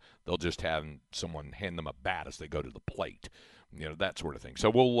diploma. They'll just have someone hand them a bat as they go to the plate, that sort of thing.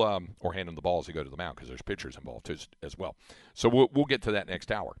 So we'll or hand them the ball as they go to the mound because there's pitchers involved too, as well. So we'll get to that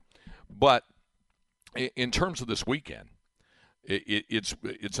next hour. But in terms of this weekend,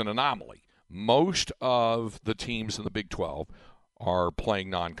 it's an anomaly. Most of the teams in the Big 12 are playing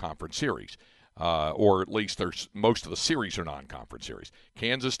non-conference series. Or at least most of the series are non-conference series.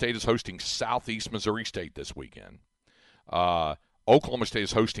 Kansas State is hosting Southeast Missouri State this weekend. Oklahoma State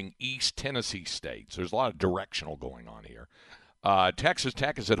is hosting East Tennessee State. So there's a lot of directional going on here. Texas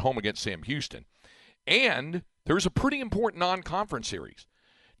Tech is at home against Sam Houston. And there's a pretty important non-conference series.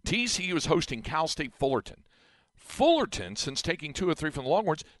 TCU is hosting Cal State Fullerton. Fullerton, since taking 2 or 3 from the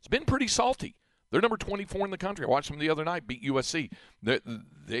Longhorns, has been pretty salty. They're number 24 in the country. I watched them the other night beat USC.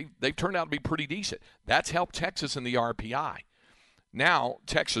 They've turned out to be pretty decent. That's helped Texas in the RPI. Now,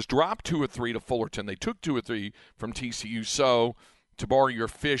 Texas dropped 2 or 3 to Fullerton. They took 2 or 3 from TCU. So, to borrow your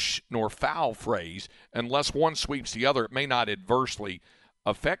fish nor foul phrase, unless one sweeps the other, it may not adversely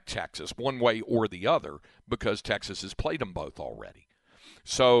affect Texas one way or the other because Texas has played them both already.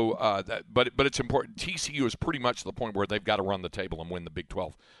 So, but it's important. TCU is pretty much to the point where they've got to run the table and win the Big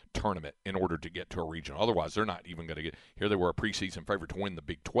 12 tournament in order to get to a regional. Otherwise, they're not even going to get – here they were a preseason favorite to win the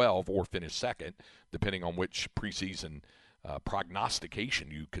Big 12 or finish second, depending on which preseason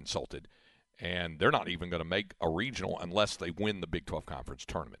prognostication you consulted. And they're not even going to make a regional unless they win the Big 12 Conference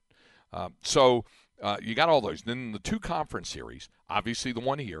tournament. So you got all those. Then the 2 conference series, obviously the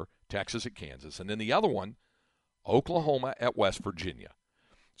one here, Texas at Kansas, and then the other one, Oklahoma at West Virginia.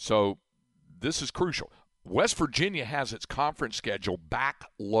 So this is crucial. West Virginia has its conference schedule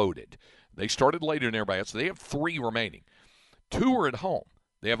back-loaded. They started later than everybody else, so they have 3 remaining. 2 are at home.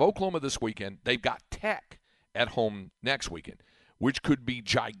 They have Oklahoma this weekend. They've got Tech at home next weekend, which could be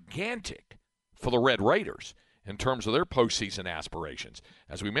gigantic for the Red Raiders in terms of their postseason aspirations.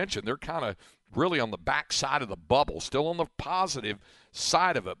 As we mentioned, they're kind of really on the back side of the bubble, still on the positive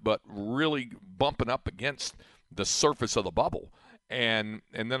side of it, but really bumping up against the surface of the bubble. And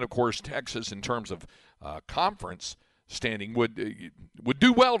then, of course, Texas, in terms of conference standing, would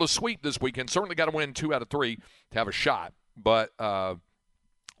do well to sweep this weekend. Certainly got to win 2 out of 3 to have a shot, but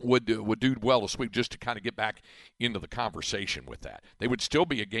would do well to sweep just to kind of get back into the conversation with that. They would still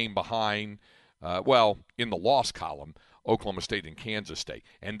be a game behind, in the loss column, Oklahoma State and Kansas State.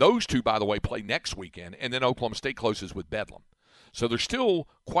 And those 2, by the way, play next weekend, and then Oklahoma State closes with Bedlam. So there's still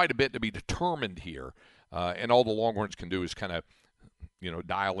quite a bit to be determined here, and all the Longhorns can do is kind of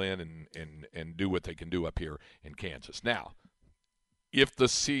dial in and do what they can do up here in Kansas. Now, if the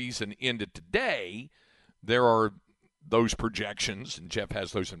season ended today, there are those projections, and Jeff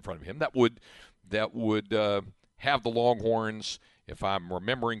has those in front of him, that would have the Longhorns, if I'm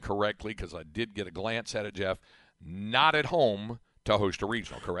remembering correctly, because I did get a glance at it, Jeff, not at home to host a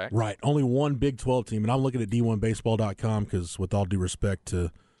regional, correct? Right. Only one Big 12 team, and I'm looking at D1Baseball.com because, with all due respect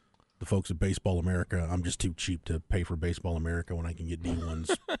to the folks at Baseball America, I'm just too cheap to pay for Baseball America when I can get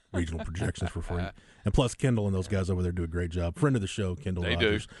D1's regional projections for free. And plus, Kendall and those guys over there do a great job. Friend of the show, Kendall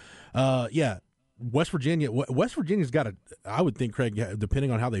Rogers. Do. West Virginia's got I would think, Craig,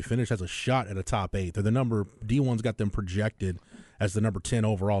 depending on how they finish, has a shot at a top 8. They're the number, D1's got them projected as the number 10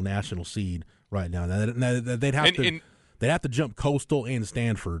 overall national seed right now. They'd have to jump Coastal and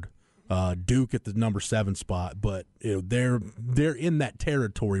Stanford. Duke at the number 7 spot, but they're in that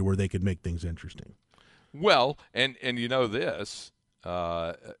territory where they could make things interesting. Well, and you know this,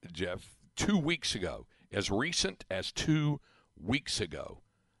 Jeff, 2 weeks ago, as recent as 2 weeks ago,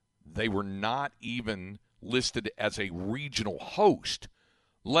 they were not even listed as a regional host,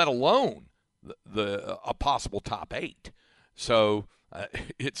 let alone a possible top 8. So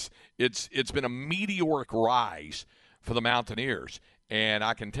it's been a meteoric rise for the Mountaineers. And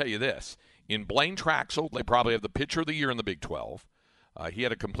I can tell you this, in Blaine Traxel, they probably have the pitcher of the year in the Big 12. He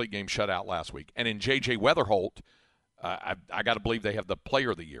had a complete game shutout last week. And in J.J. Weatherholt, I got to believe they have the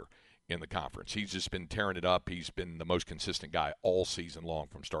player of the year in the conference. He's just been tearing it up. He's been the most consistent guy all season long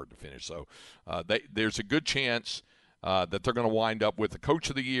from start to finish. So there's a good chance that they're going to wind up with the coach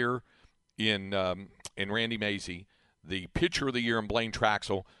of the year in Randy Mazey, the pitcher of the year in Blaine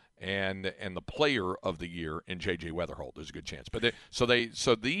Traxel, and the player of the year in J.J. Weatherholt. There's a good chance. But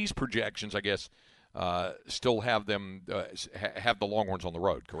so these projections, I guess, still have them have the Longhorns on the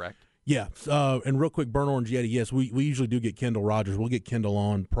road, correct? Yeah. And real quick, Burn Orange Yeti, yes, we usually do get Kendall Rogers. We'll get Kendall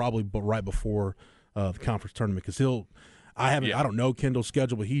on probably right before the conference tournament because I don't know Kendall's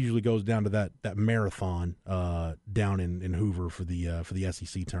schedule, but he usually goes down to that marathon down in Hoover for the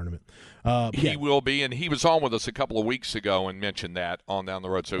SEC tournament. He will be, and he was on with us a couple of weeks ago and mentioned that on down the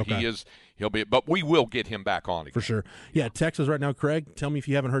road. So okay. He'll be, but we will get him back on again. For sure. Yeah, Texas right now, Craig, tell me if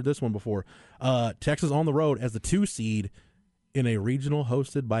you haven't heard this one before. Texas on the road as the 2 seed in a regional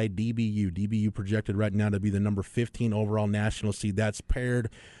hosted by DBU. DBU projected right now to be the number 15 overall national seed. That's paired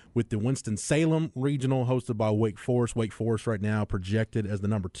with the Winston-Salem regional hosted by Wake Forest. Wake Forest right now projected as the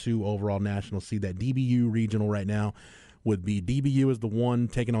number 2 overall national seed. That DBU regional right now would be DBU as the 1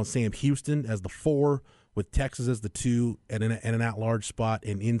 taking on Sam Houston as the 4, with Texas as the 2 and an at-large spot,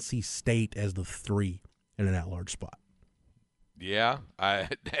 and NC State as the 3 in an at-large spot. Yeah,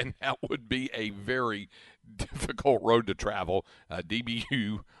 and that would be a very difficult road to travel.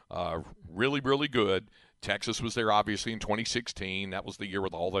 DBU, really, really good. Texas was there, obviously, in 2016. That was the year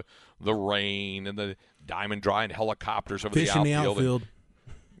with all the rain and the diamond dry and helicopters over Fish the outfield. In the outfield.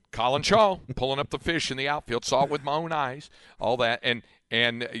 Colin Shaw pulling up the fish in the outfield. Saw it with my own eyes. All that. And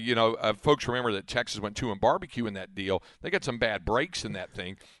folks remember that Texas went 2 in barbecue in that deal. They got some bad breaks in that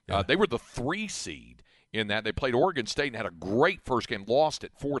thing. They were the 3 seed in that. They played Oregon State and had a great first game, lost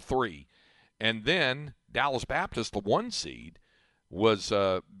it 4-3. And then Dallas Baptist, the 1 seed, was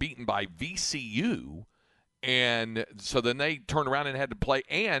beaten by VCU. And so then they turned around and had to play.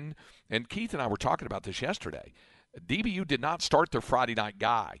 And Keith and I were talking about this yesterday. DBU did not start their Friday night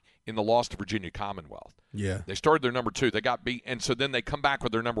guy in the loss to Virginia Commonwealth. Yeah. They started their number 2. They got beat. And so then they come back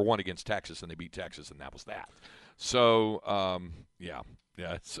with their number 1 against Texas, and they beat Texas, and that was that. So, yeah.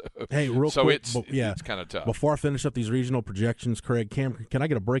 So, hey, real quick. It's kind of tough. Before I finish up these regional projections, Craig, can I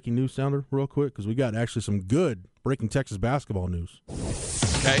get a breaking news sounder real quick? Because we got actually some good breaking Texas basketball news.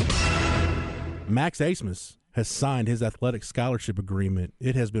 Okay. Max Asmus has signed his athletic scholarship agreement.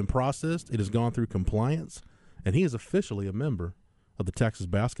 It has been processed. It has gone through compliance. And he is officially a member of the Texas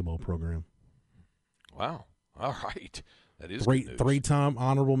basketball program. Wow. All right. That is good news. 3-time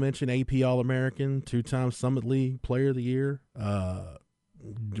honorable mention AP All-American, 2-time Summit League Player of the Year.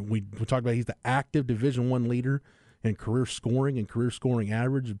 We talked about he's the active Division I leader in career scoring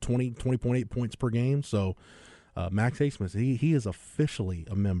average of 20.8 points per game. So Max Asmus, he is officially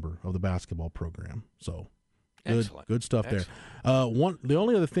a member of the basketball program. So good stuff there. The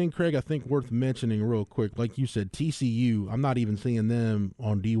only other thing, Craig, I think worth mentioning real quick, like you said, TCU, I'm not even seeing them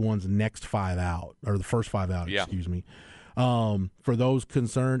on D1's next 5 out, or the first 5 out, excuse me. For those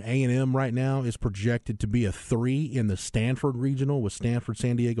concerned, A&M right now is projected to be a 3 in the Stanford regional with Stanford,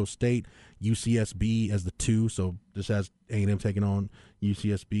 San Diego State, UCSB as the 2. So this has A&M taking on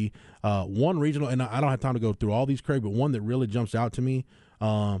UCSB. One regional, and I don't have time to go through all these, Craig, but one that really jumps out to me,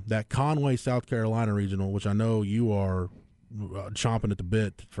 that Conway, South Carolina regional, which I know you are chomping at the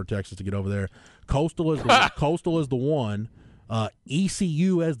bit for Texas to get over there. Coastal is the 1,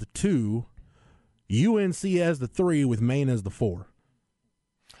 ECU as the 2, UNC as the 3 with Maine as the 4.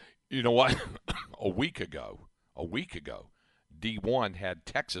 You know what? A week ago, D1 had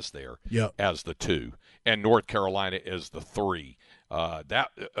Texas there as the 2 and North Carolina as the 3.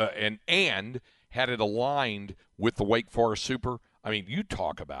 And had it aligned with the Wake Forest Super. I mean, you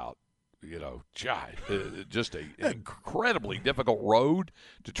talk about, just an incredibly difficult road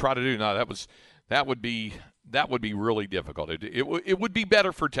to try to do. No, that would be really difficult. It would be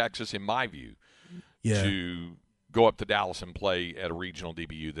better for Texas, in my view, to go up to Dallas and play at a regional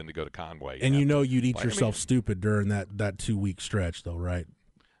DBU than to go to Conway. And you'd eat yourself stupid during that 2-week stretch, though, right?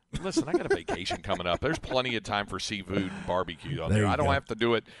 Listen, I got a vacation coming up. There's plenty of time for seafood and barbecue on there. I don't have to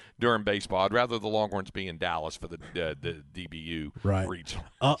do it during baseball. I'd rather the Longhorns be in Dallas for the DBU regional.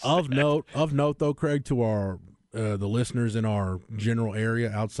 Of note, though, Craig, to our the listeners in our general area,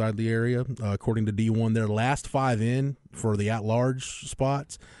 outside the area, according to D1, their last 5 in for the at-large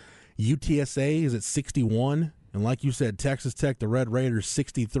spots, UTSA is at 61, and like you said, Texas Tech, the Red Raiders,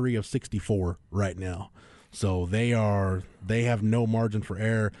 63 of 64 right now. So they have no margin for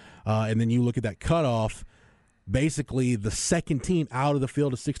error. And then you look at that cutoff, basically the second team out of the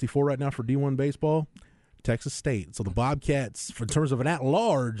field is 64 right now for D1 baseball, Texas State. So the Bobcats, in terms of an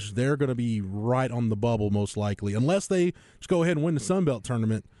at-large, they're going to be right on the bubble most likely. Unless they just go ahead and win the Sun Belt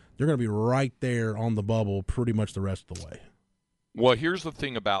tournament, they're going to be right there on the bubble pretty much the rest of the way. Well, here's the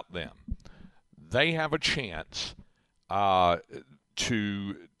thing about them. They have a chance to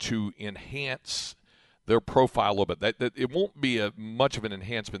enhance their profile a little bit. It won't be much of an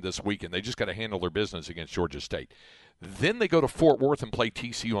enhancement this weekend. They just got to handle their business against Georgia State. Then they go to Fort Worth and play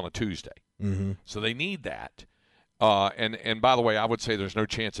TCU on a Tuesday. Mm-hmm. So they need that. And by the way, I would say there's no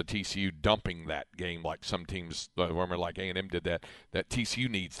chance of TCU dumping that game like some teams, remember like A&M did that TCU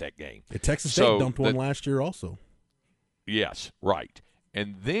needs that game. Texas State dumped one last year also. Yes, right.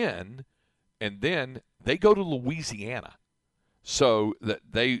 And then they go to Louisiana. So that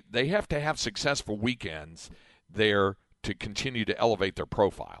they have to have successful weekends there to continue to elevate their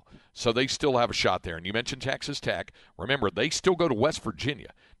profile. So they still have a shot there. And you mentioned Texas Tech. Remember, they still go to West Virginia.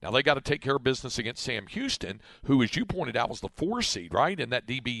 Now they got to take care of business against Sam Houston, who, as you pointed out, was the 4 seed, right, in that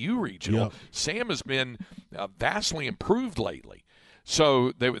DBU regional. Yep. Sam has been vastly improved lately.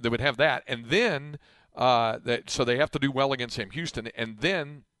 So they would have that. And then so they have to do well against Sam Houston. And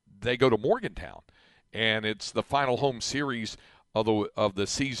then they go to Morgantown. And it's the final home series of the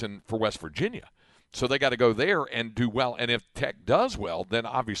season for West Virginia. So they got to go there and do well. And if Tech does well, then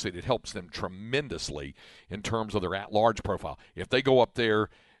obviously it helps them tremendously in terms of their at-large profile. If they go up there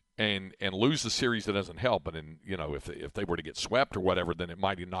and lose the series, that doesn't help. But if they were to get swept or whatever, then it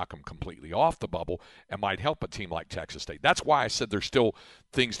might knock them completely off the bubble and might help a team like Texas State. That's why I said there's still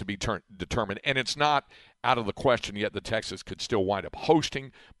things to be determined, and it's not out of the question yet that Texas could still wind up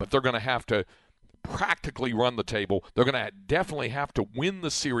hosting, but they're going to have to practically run the table. They're going to definitely have to win the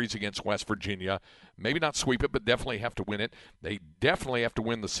series against West Virginia. Maybe not sweep it, but definitely have to win it. They definitely have to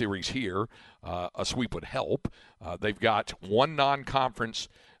win the series here. A sweep would help. They've got one non-conference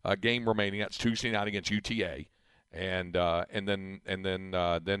game remaining. That's Tuesday night against UTA. And then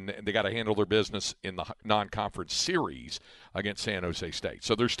they got to handle their business in the non-conference series against San Jose State.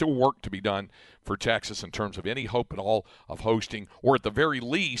 So there's still work to be done for Texas in terms of any hope at all of hosting, or at the very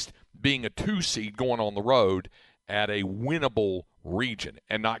least being a 2 seed going on the road at a winnable region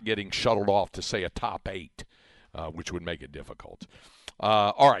and not getting shuttled off to, say, a top 8, which would make it difficult.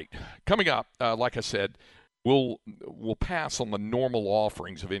 All right, coming up, like I said, we'll pass on the normal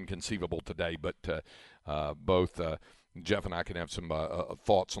offerings of Inconceivable today, but both Jeff and I can have some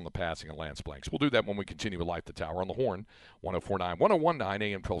thoughts on the passing of Lance Blanks. We'll do that when we continue with Light the Tower on the Horn, 104.9, 101.9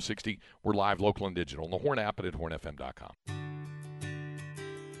 AM 1260. We're live, local, and digital on the Horn app and at hornfm.com.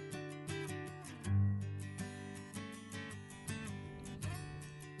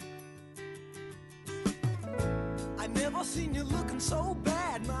 I never seen you looking so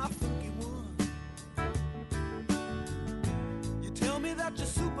bad, my funky one. You tell me that your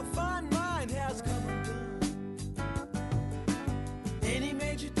superfine mind has come undone. Any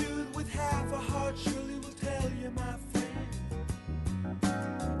major dude with half a heart surely will tell you, my friend.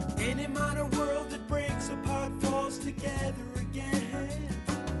 Any minor world that breaks apart falls together again.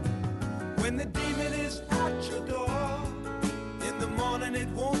 When the demon is at your door, in the morning it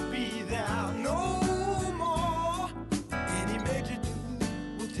won't be there no more. Any major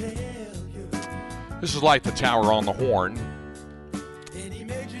dude will tell you. This is Light the Tower on the Horn.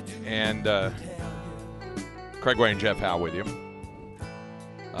 And Craig Way and Jeff Howe with you.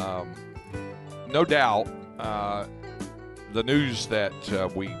 No doubt, the news that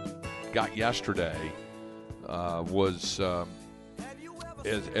we got yesterday was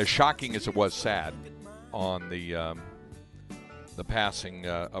as shocking as it was sad on the passing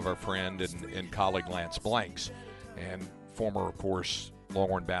of our friend and colleague Lance Blanks, and former, of course,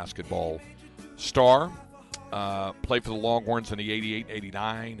 Longhorn basketball star. Played for the Longhorns in the 88,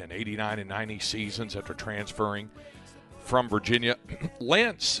 89, and 89 and 90 seasons after transferring from Virginia.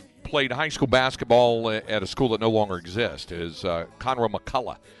 Lance played high school basketball at a school that no longer exists. It is Conroe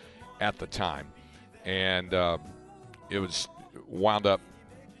McCullough at the time. And it was wound up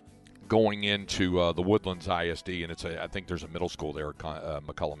going into the Woodlands ISD, and I think there's a middle school there,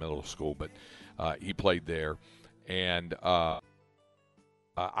 McCullough Middle School, but he played there. And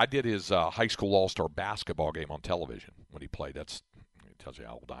I did his high school all-star basketball game on television when he played. It tells you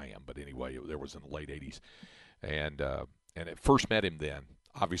how old I am. But anyway, there was in the late 80s. And I first met him then.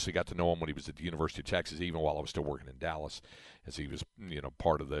 Obviously got to know him when he was at the University of Texas, even while I was still working in Dallas, as he was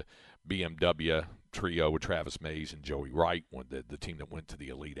part of the BMW trio with Travis Mays and Joey Wright, the team that went to the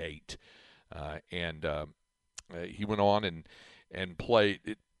Elite Eight. He went on and played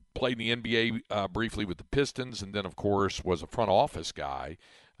in the NBA briefly with the Pistons, and then, of course, was a front office guy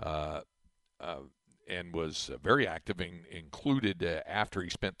and was very active, included after he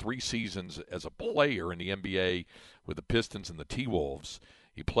spent 3 seasons as a player in the NBA with the Pistons and the T-Wolves.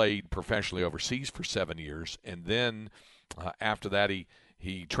 He played professionally overseas for 7 years, and then after that he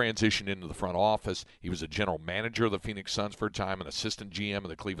transitioned into the front office. He was a general manager of the Phoenix Suns for a time, an assistant GM of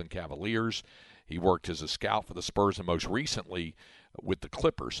the Cleveland Cavaliers. He worked as a scout for the Spurs, and most recently with the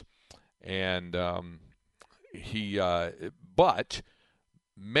Clippers. And but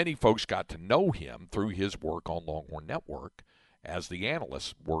many folks got to know him through his work on Longhorn Network as the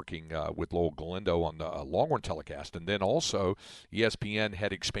analyst working with Lowell Galindo on the Longhorn telecast. And then also ESPN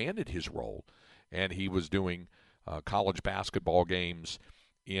had expanded his role, and he was doing college basketball games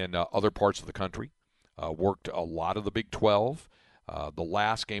in other parts of the country, worked a lot of the Big 12. The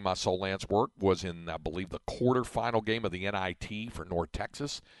last game I saw Lance work was in, I believe, the quarterfinal game of the NIT for North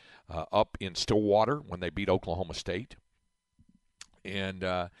Texas up in Stillwater when they beat Oklahoma State. And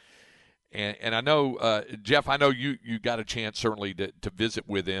I know, Jeff, I know you got a chance certainly to visit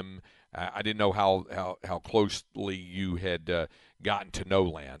with him. I didn't know how closely you had gotten to know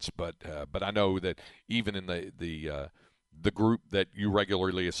Lance, but I know that even in the group that you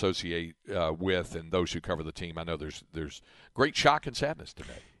regularly associate with and those who cover the team, I know there's great shock and sadness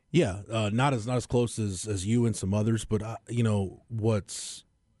today. Yeah, not as close as you and some others, but what's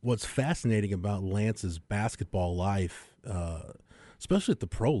fascinating about Lance's basketball life, especially at the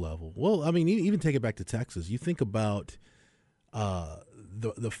pro level. Well, I mean, even take it back to Texas. You think about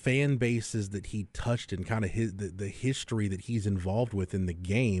the fan bases that he touched and kind of the history that he's involved with in the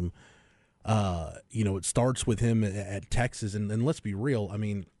game. It starts with him at Texas, and let's be real. I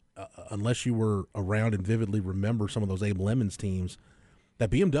mean, unless you were around and vividly remember some of those Abe Lemons teams, that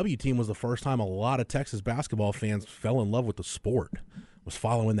BMW team was the first time a lot of Texas basketball fans fell in love with the sport, was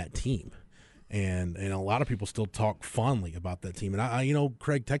following that team. And a lot of people still talk fondly about that team. And I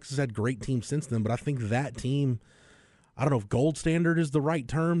Craig, Texas had great teams since then, but I think that team, I don't know if gold standard is the right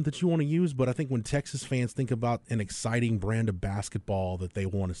term that you want to use, but I think when Texas fans think about an exciting brand of basketball that they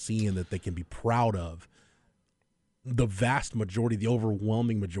want to see and that they can be proud of, the vast majority, the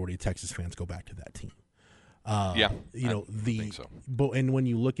overwhelming majority of Texas fans go back to that team. I think so. But and when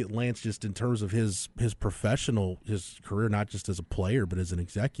you look at Lance, just in terms of his his career, not just as a player but as an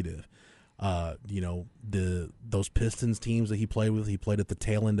executive, those Pistons teams that he played with, he played at the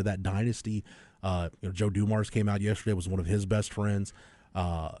tail end of that dynasty. Joe Dumars came out yesterday, was one of his best friends,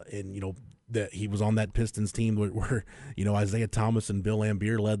 that he was on that Pistons team where Isaiah Thomas and Bill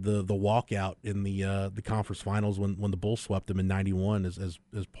Laimbeer led the walkout in the conference finals when the Bulls swept them in '91 as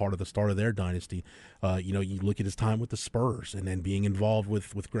part of the start of their dynasty. You look at his time with the Spurs and then being involved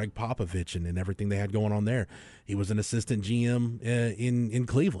with Greg Popovich and everything they had going on there. He was an assistant GM in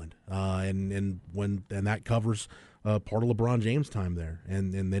Cleveland, and that covers part of LeBron James' time there,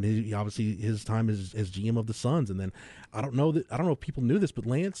 and then he obviously his time as GM of the Suns, and then I don't know if people knew this, but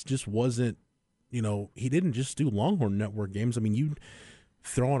Lance just wasn't, he didn't just do Longhorn Network games. I mean, you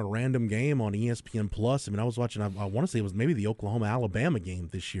throw on a random game on ESPN Plus. I mean, I was watching. I want to say it was maybe the Oklahoma-Alabama game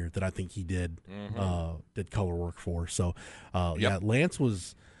this year that I think he did color work for. So, Lance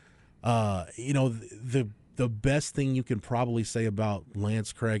was, the best thing you can probably say about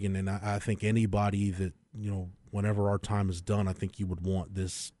Lance, Craig, and I think anybody that whenever our time is done, I think you would want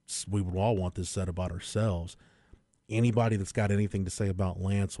this. We would all want this said about ourselves. Anybody that's got anything to say about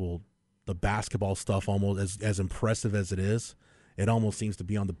Lance, the basketball stuff, almost as impressive as it is, it almost seems to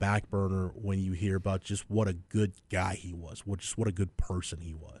be on the back burner when you hear about just what a good guy he was, what a good person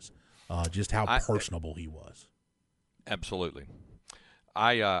he was, just how personable he was. Absolutely.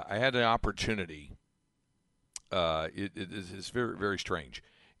 I had an opportunity. It's very, very strange.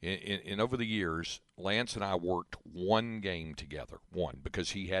 In over the years, Lance and I worked one game together,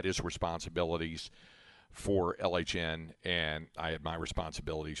 because he had his responsibilities for LHN, and I had my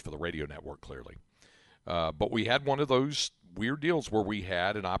responsibilities for the radio network, clearly. But we had one of those weird deals where we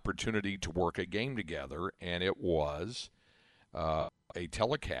had an opportunity to work a game together, and it was a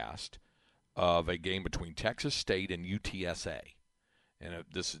telecast of a game between Texas State and UTSA. And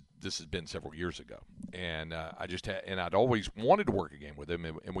this has been several years ago, and I'd always wanted to work a game with him,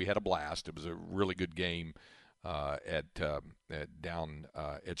 and we had a blast. It was a really good game down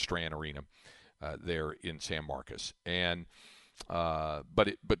at Strand Arena there in San Marcos. And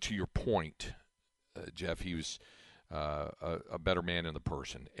but to your point, Jeff, he was a better man in the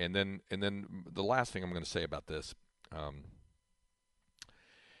person. And then the last thing I'm going to say about this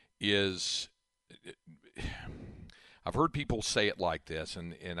is. I've heard people say it like this,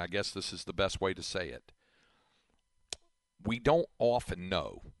 and I guess this is the best way to say it. We don't often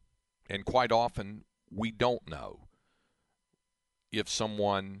know, and quite often we don't know, if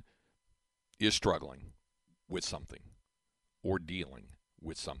someone is struggling with something or dealing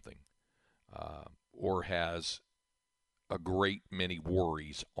with something or has a great many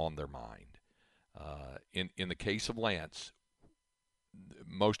worries on their mind. In the case of Lance,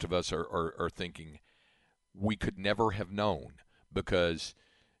 most of us are thinking, we could never have known, because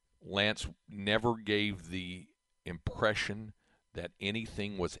Lance never gave the impression that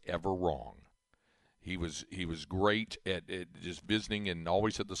anything was ever wrong. He was great at just visiting, and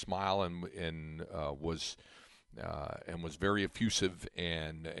always had the smile, and was very effusive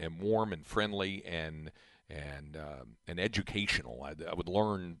and warm and friendly and educational. I would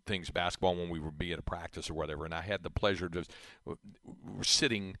learn things basketball when we would be at a practice or whatever, and I had the pleasure of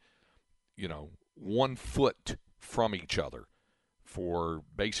sitting, 1 foot from each other for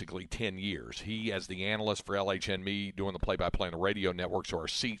basically 10 years. He as the analyst for LHN, me doing the play-by-play on the radio network, so our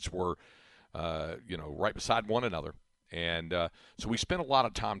seats were, right beside one another. And so we spent a lot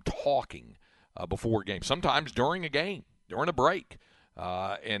of time talking before games, sometimes during a game, during a break,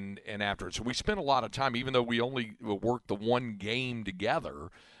 and after. So we spent a lot of time, even though we only worked the one game together,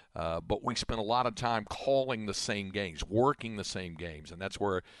 but we spent a lot of time calling the same games, working the same games, and that's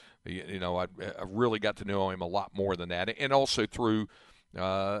where I really got to know him a lot more than that, and also through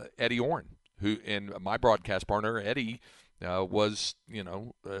Eddie Orrin, who, and my broadcast partner Eddie was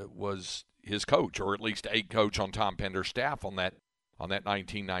his coach, or at least a coach on Tom Pender's staff on that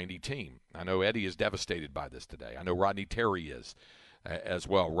 1990 team. I know Eddie is devastated by this today. I know Rodney Terry is. as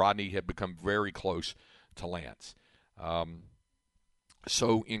well. Rodney had become very close to Lance.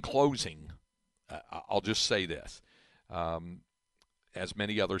 So in closing, I'll just say this. As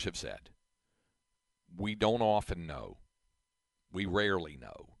many others have said, we don't often know. We rarely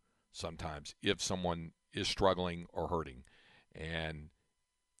know sometimes if someone is struggling or hurting. And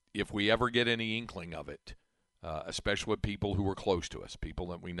if we ever get any inkling of it, especially with people who are close to us, people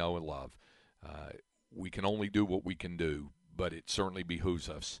that we know and love, we can only do what we can do, but it certainly behooves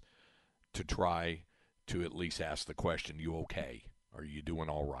us to try to at least ask the question, you okay? Are you doing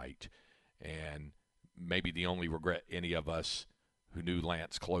all right? And maybe the only regret any of us who knew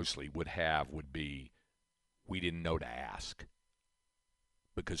Lance closely would be we didn't know to ask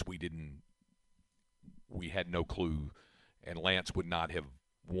because we had no clue, and Lance would not have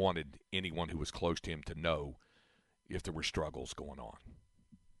wanted anyone who was close to him to know if there were struggles going on.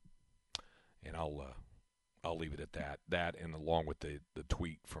 And I'll leave it at that. That, and along with the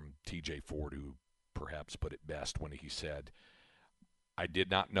tweet from TJ Ford, who perhaps put it best when he said, I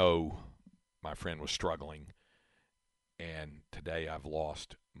did not know my friend was struggling, and today I've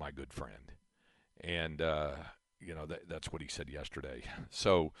lost my good friend. And, that's what he said yesterday.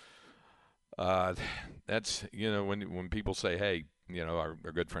 So that's, when people say, hey, our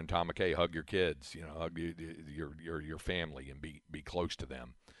good friend Tom McKay, hug your kids, hug your family and be close to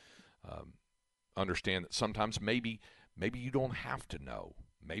them. Understand that sometimes maybe you don't have to know.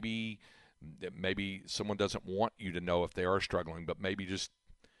 Maybe someone doesn't want you to know if they are struggling, but maybe just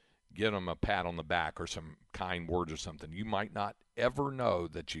give them a pat on the back or some kind words or something. You might not ever know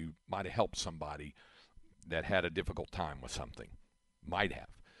that you might have helped somebody that had a difficult time with something. Might have.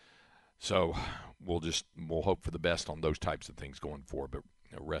 So we'll hope for the best on those types of things going forward. But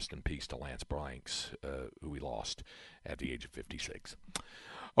rest in peace to Lance Blanks, who we lost at the age of 56.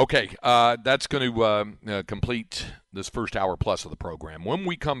 Okay, that's going to complete this first hour plus of the program. When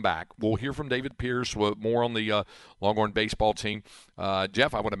we come back, we'll hear from David Pierce, more on the Longhorn baseball team.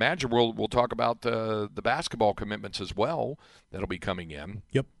 Jeff, I would imagine we'll talk about the basketball commitments as well that'll be coming in.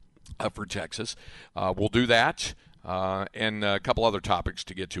 Yep. For Texas. We'll do that and a couple other topics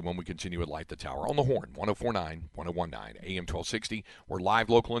to get to when we continue at Light the Tower on the Horn, 104.9, 101.9, AM 1260. We're live,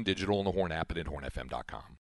 local, and digital on the Horn app and at hornfm.com.